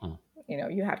visual. Mm.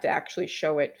 You have to actually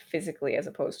show it physically as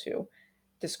opposed to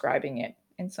describing it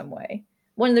in some way.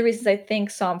 One of the reasons I think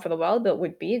Psalm for the Wild Bill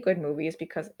would be a good movie is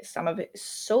because some of it is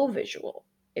so visual.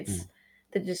 Mm. It's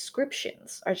the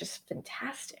descriptions are just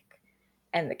fantastic.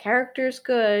 And the characters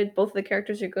good, both of the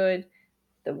characters are good.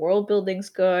 The world building's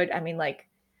good. I mean, like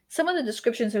some of the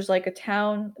descriptions, there's like a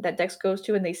town that Dex goes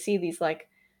to and they see these like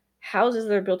houses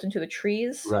that are built into the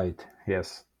trees. Right.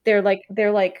 Yes. They're like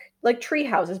tree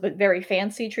houses, but very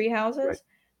fancy tree Right. houses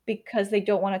because they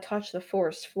don't want to touch the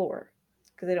forest floor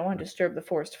because they don't want to Right. disturb the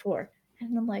forest floor.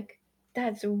 And I'm like,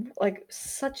 that's like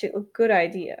such a good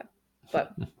idea.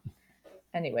 But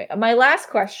anyway, my last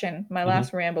question, my Hmm.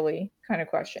 last rambly kind of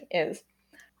question is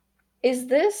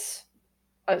this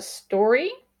a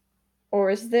story or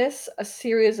is this a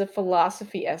series of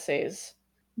philosophy essays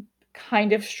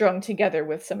kind of strung together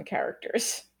with some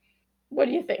characters? What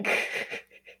do you think?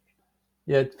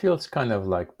 Yeah, it feels kind of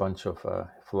like a bunch of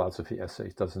philosophy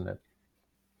essays, doesn't it?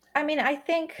 I mean, I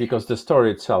think Because the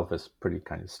story itself is pretty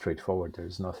kind of straightforward.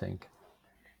 There's nothing.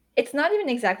 it's not even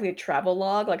exactly a travel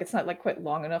log. Like it's not like quite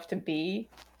long enough to be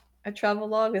a travel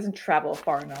log. It doesn't travel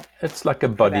far enough It's like a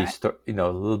for buddy that. story, a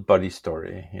little buddy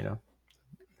story.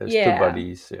 There's two Yeah,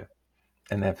 buddies, yeah,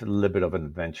 and they have a little bit of an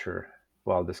adventure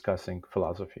while discussing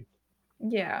philosophy.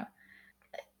 yeah.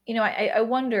 I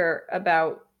wonder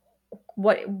about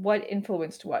what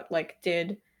influenced what. Like,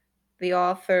 did the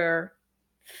author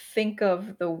think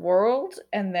of the world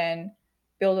and then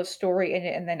build a story in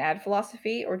it and then add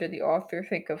philosophy, or did the author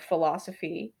think of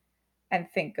philosophy and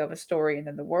think of a story and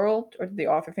then the world, or did the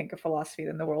author think of philosophy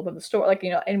then the world and the story? Like,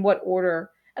 in what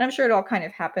order? And I'm sure it all kind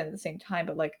of happened at the same time,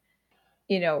 but like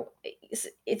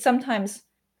it's sometimes,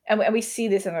 and we see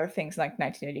this in other things like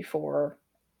 1984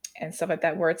 and stuff like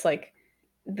that, where it's like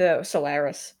the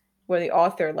Solaris, where the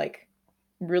author like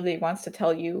really wants to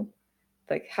tell you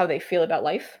like how they feel about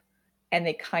life, and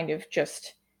they kind of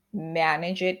just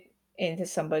manage it into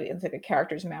like a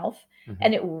character's mouth, Hmm.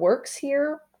 and it works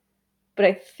here. But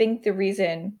I think the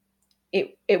reason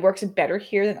it works better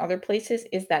here than other places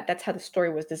is that that's how the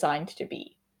story was designed to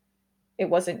be. It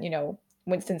wasn't,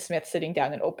 Winston Smith sitting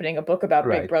down and opening a book about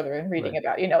Big Right, Brother and reading right.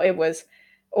 about, it was,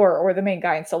 or the main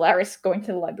guy in Solaris going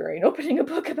to the library and opening a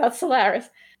book about Solaris.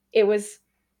 It was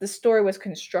the story was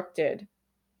constructed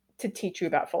to teach you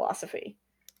about philosophy.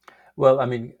 Well, I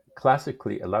mean,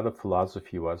 classically, a lot of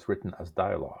philosophy was written as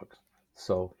dialogue.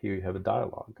 So here you have a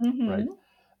dialogue, right?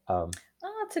 Mm-hmm. Um,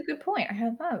 Oh, that's a good point. I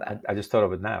hadn't thought of I just thought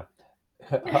of it now.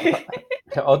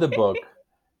 The other book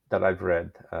that I've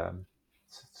read,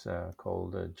 it's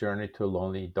called Journey to a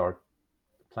Lonely Dark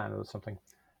Planet or something.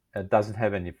 It doesn't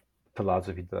have any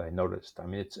philosophy that I noticed. I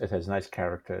mean, it has nice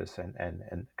characters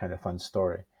and kind of fun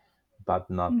story, but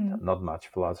not that. not much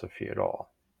philosophy at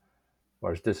all.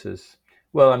 Whereas this is,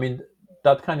 well, I mean,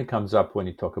 that kind of comes up when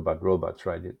you talk about robots,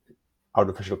 right?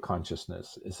 Artificial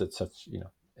consciousness is it such,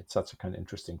 it's such a kind of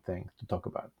interesting thing to talk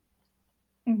about.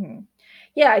 Mm-hmm.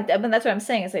 Yeah, I mean that's what I'm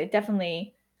saying. Is that it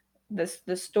definitely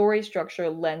the story structure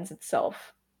lends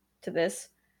itself to this.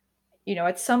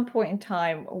 At some point in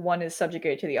time, one is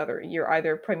subjugated to the other. You're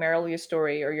either primarily a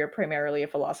story or you're primarily a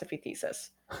philosophy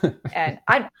thesis. And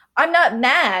I'm not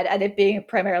mad at it being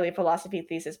primarily a philosophy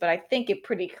thesis, but I think it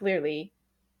pretty clearly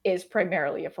is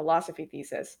primarily a philosophy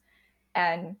thesis.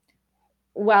 And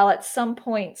while at some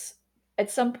points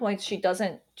she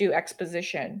doesn't do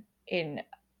exposition in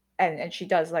and she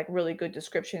does like really good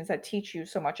descriptions that teach you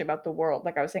so much about the world,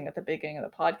 like I was saying at the beginning of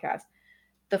the podcast.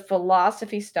 The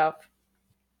philosophy stuff,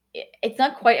 it's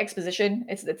not quite exposition.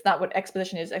 It's not what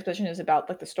exposition is. Exposition is about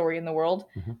like the story in the world.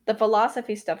 Hmm. The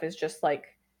philosophy stuff is just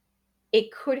like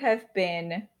it could have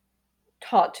been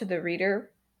taught to the reader,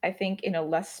 I think, in a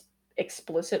less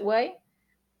explicit way,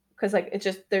 because like it's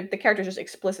just the characters just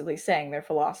explicitly saying their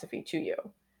philosophy to you,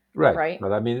 Right, right?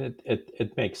 but I mean,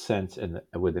 it makes sense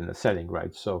within a setting,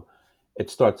 right? So it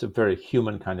starts a very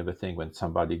human kind of a thing when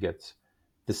somebody gets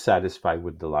dissatisfied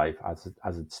with the life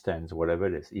as it stands, whatever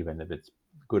it is, even if it's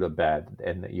good or bad,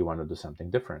 and you want to do something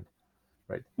different,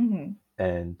 right? Hmm.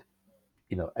 And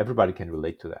everybody can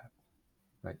relate to that,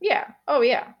 right? Yeah. Oh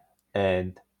yeah.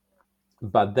 And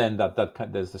but then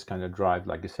there's this kind of drive,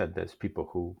 like you said, there's people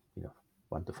who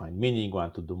want to find meaning,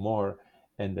 want to do more,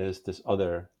 and there's this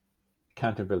other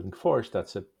countervailing force that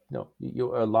said, no,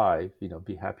 you're alive,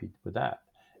 be happy with that.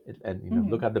 And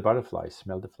look Hmm. at the butterflies,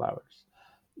 smell the flowers.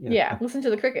 Yeah. Listen to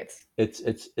the crickets. It's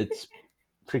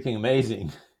freaking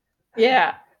amazing.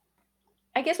 Yeah.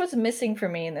 I guess what's missing for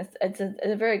me in this, it's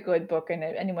a very good book, and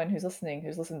anyone who's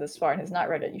listened this far and has not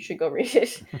read it, you should go read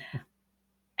it.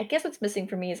 I guess what's missing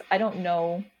for me is I don't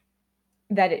know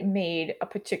that it made a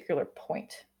particular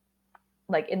point.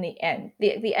 Like in the end,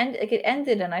 the end, like it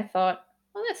ended, and I thought,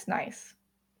 well, that's nice.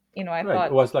 I Right, it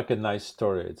thought, was like a nice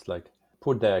story. It's like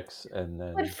poor Dex, and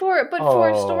but then for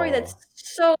a story that's oh,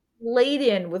 so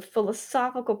laden with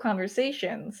philosophical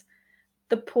conversations,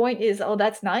 the point is, oh,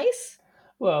 that's nice.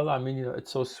 well, I mean,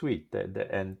 it's so sweet,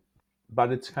 and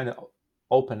but it's kind of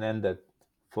open ended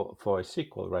for a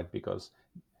sequel, right? Because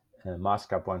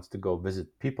Moskap wants to go visit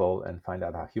people and find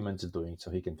out how humans are doing, so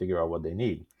he can figure out what they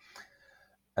need.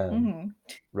 Hmm.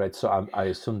 Right. So I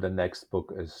assume the next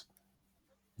book is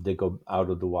they go out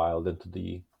of the wild into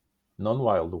the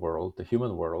non-wild world, the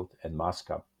human world, and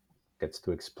Moskap gets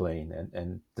to explain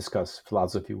and discuss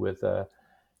philosophy with With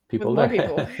people more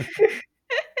people. there.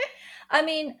 I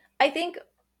mean, I think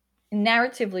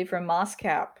narratively for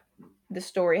Moscap, the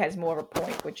story has more of a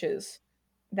point, which is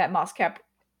that Moscap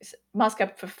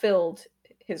fulfilled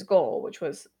his goal, which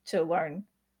was to learn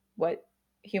what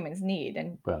humans need,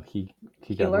 and Well, he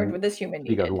he got learned what this human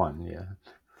he got needed. one, yeah.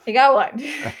 He got one.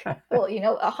 Well,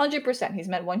 100%. He's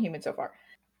met one human so far.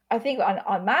 I think on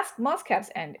Moscap's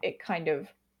end,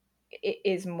 it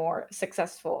is more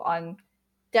successful. On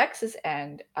Dex's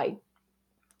end, I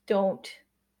don't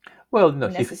Well, no,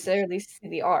 necessarily see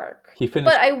the arc. he But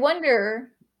finished. I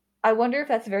wonder if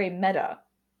that's very meta.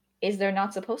 Is there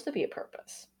not supposed to be a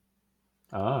purpose?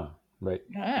 Ah, right.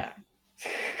 Ah.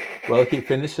 Well, he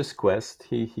finished his quest.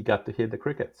 He got to hear the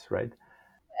crickets, right?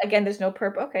 Again, there's no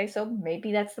purpose. Okay, so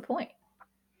maybe that's the point.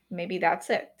 Maybe that's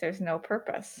it. There's no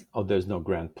purpose. Oh, there's no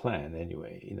grand plan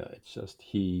anyway. It's just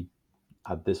he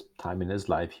at this time in his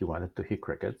life he wanted to hear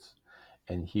crickets,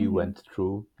 and he Hmm. went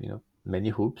through many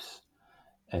hoops,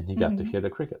 and he got to Hmm. hear the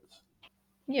crickets.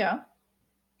 Yeah.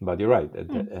 But you're right,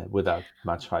 Hmm. without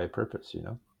much higher purpose,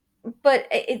 But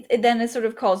it then it sort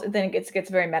of calls then it gets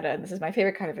very meta, and this is my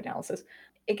favorite kind of analysis.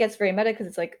 It gets very meta because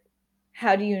it's like,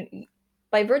 how do you,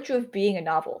 by virtue of being a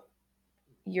novel,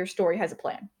 your story has a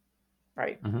plan,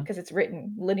 right? Hmm. Because it's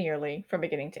written linearly from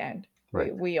beginning to end.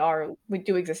 Right. We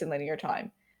do exist in linear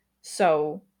time,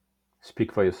 so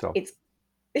Speak for yourself. it's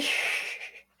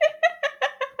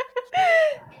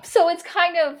so it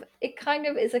kind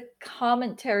of is a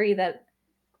commentary that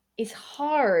is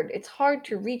hard. It's hard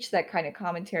to reach that kind of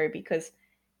commentary because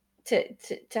to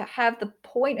have the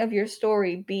point of your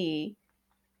story be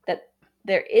that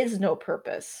there is no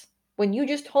purpose. When you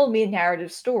just told me a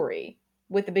narrative story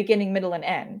with a beginning, middle, and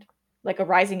end, like a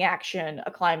rising action,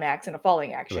 a climax, and a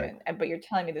falling Right. action, and but you're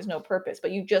telling me there's no purpose,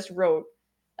 but you just wrote,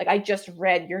 like, I just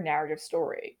read your narrative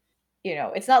story.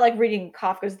 It's not like reading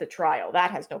Kafka's The Trial.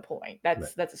 That has no point. Right.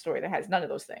 That's a story that has none of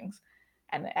those things.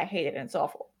 And I hate it and it's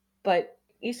awful. But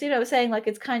you see what I was saying? Like,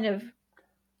 it's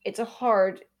a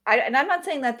hard and I'm not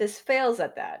saying that this fails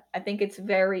at that. I think it's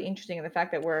very interesting in the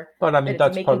fact that But I that mean, it's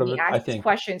that's part making of me it. ask I these think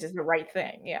questions is the right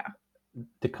thing. Yeah.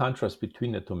 the contrast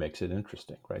between the two makes it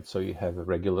interesting, right? So you have a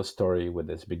regular story with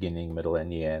its beginning, middle,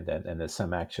 and the end, and there's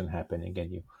some action happening,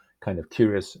 and you kind of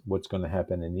curious what's going to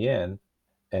happen in the end,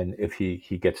 and if he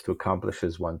gets to accomplish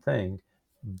his one thing.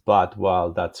 But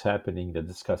while that's happening, they're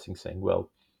discussing, saying, well,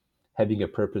 having a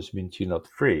purpose means you're not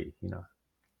free.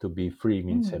 To be free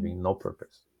means Mm. having no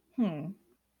purpose.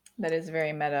 That is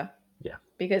very meta Yeah.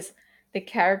 because the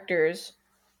characters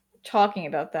talking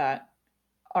about that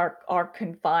are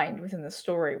confined within the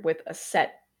story with a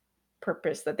set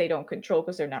purpose that they don't control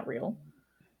because they're not real.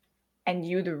 And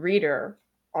you, the reader,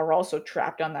 are also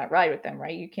trapped on that ride with them,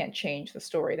 right? You can't change the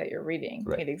story that you're reading.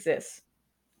 Right. It exists.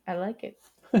 I like it.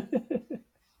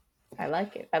 I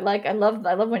like it. I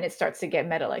love when it starts to get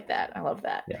meta like that. I love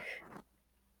that. Yeah.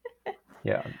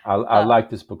 Yeah. I Uh, like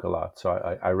this book a lot. So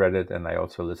I read it, and I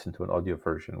also listened to an audio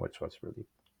version, which was really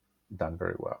done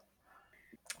very well.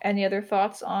 any other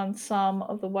thoughts on some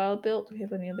of the Wild Built? Do we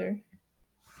have any other?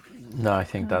 No, I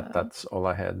think that Uh, that's all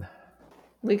I had.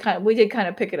 we did kind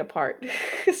of pick it apart,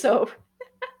 so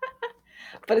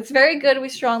but it's very good. We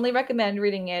strongly recommend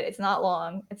reading it. It's not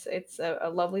long. It's a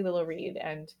lovely little read,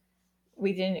 and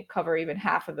we didn't cover even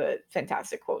half of the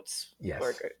fantastic quotes or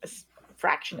Yes. a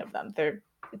fraction of them.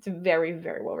 It's very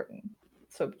very well written.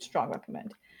 So strong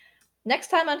recommend. Next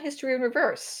time on History in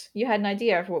Reverse, you had an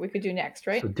idea for what we could do next,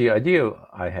 So right? the idea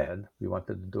I had, we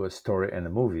wanted to do a story and a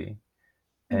movie,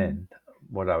 Mm. and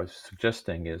what I was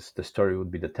suggesting is the story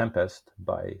would be The Tempest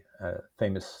by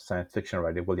famous science fiction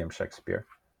writer William Shakespeare,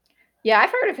 Yeah,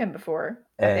 I've heard of him before.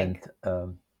 I and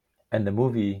think. and the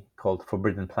movie called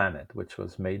Forbidden Planet, which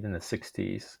was made in the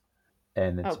 '60s,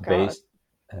 and Oh God.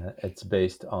 it's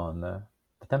based on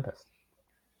The Tempest.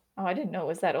 Oh, I didn't know it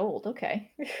was that old.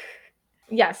 Okay.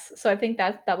 Yes, so I think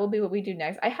that will be what we do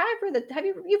next. I have read the have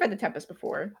you've read The Tempest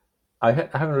before? I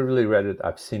haven't really read it.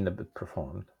 I've seen it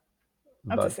performed,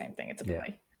 That's the but same thing. It's a yeah,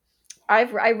 play.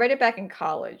 I read it back in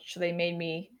college, so they made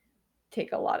me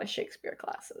take a lot of Shakespeare I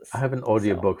classes. have an So,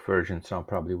 audiobook version, so I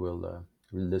probably will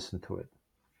listen to it.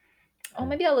 oh, And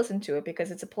maybe I'll listen to it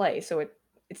because it's a play, so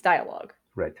it's dialogue.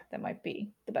 right, That might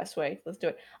be the best way. Let's do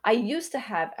it. I used to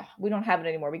have we don't have it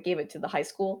anymore. We gave it to the high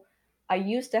school. I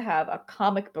used to have a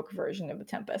comic book version of The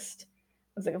Tempest. It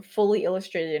was like a fully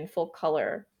illustrated in full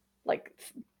color, like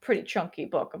pretty chunky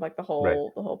book of like right. the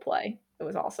whole play. It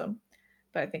was awesome.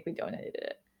 But I think we donated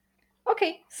it.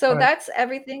 Okay, so All right. that's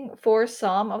everything for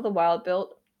Some of the Wild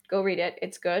Built. Go read it.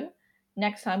 It's good.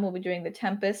 Next time we'll be doing The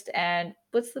Tempest and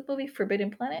what's the movie Forbidden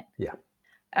Planet? Yeah.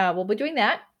 We'll be doing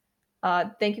that.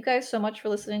 Thank you guys so much for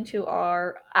listening to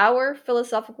our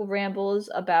philosophical rambles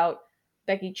about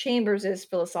Becky Chambers'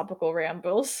 philosophical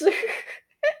rambles.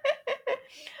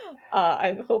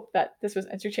 I hope that this was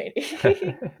entertaining.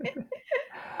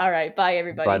 All right, bye Bye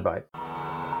everybody. bye.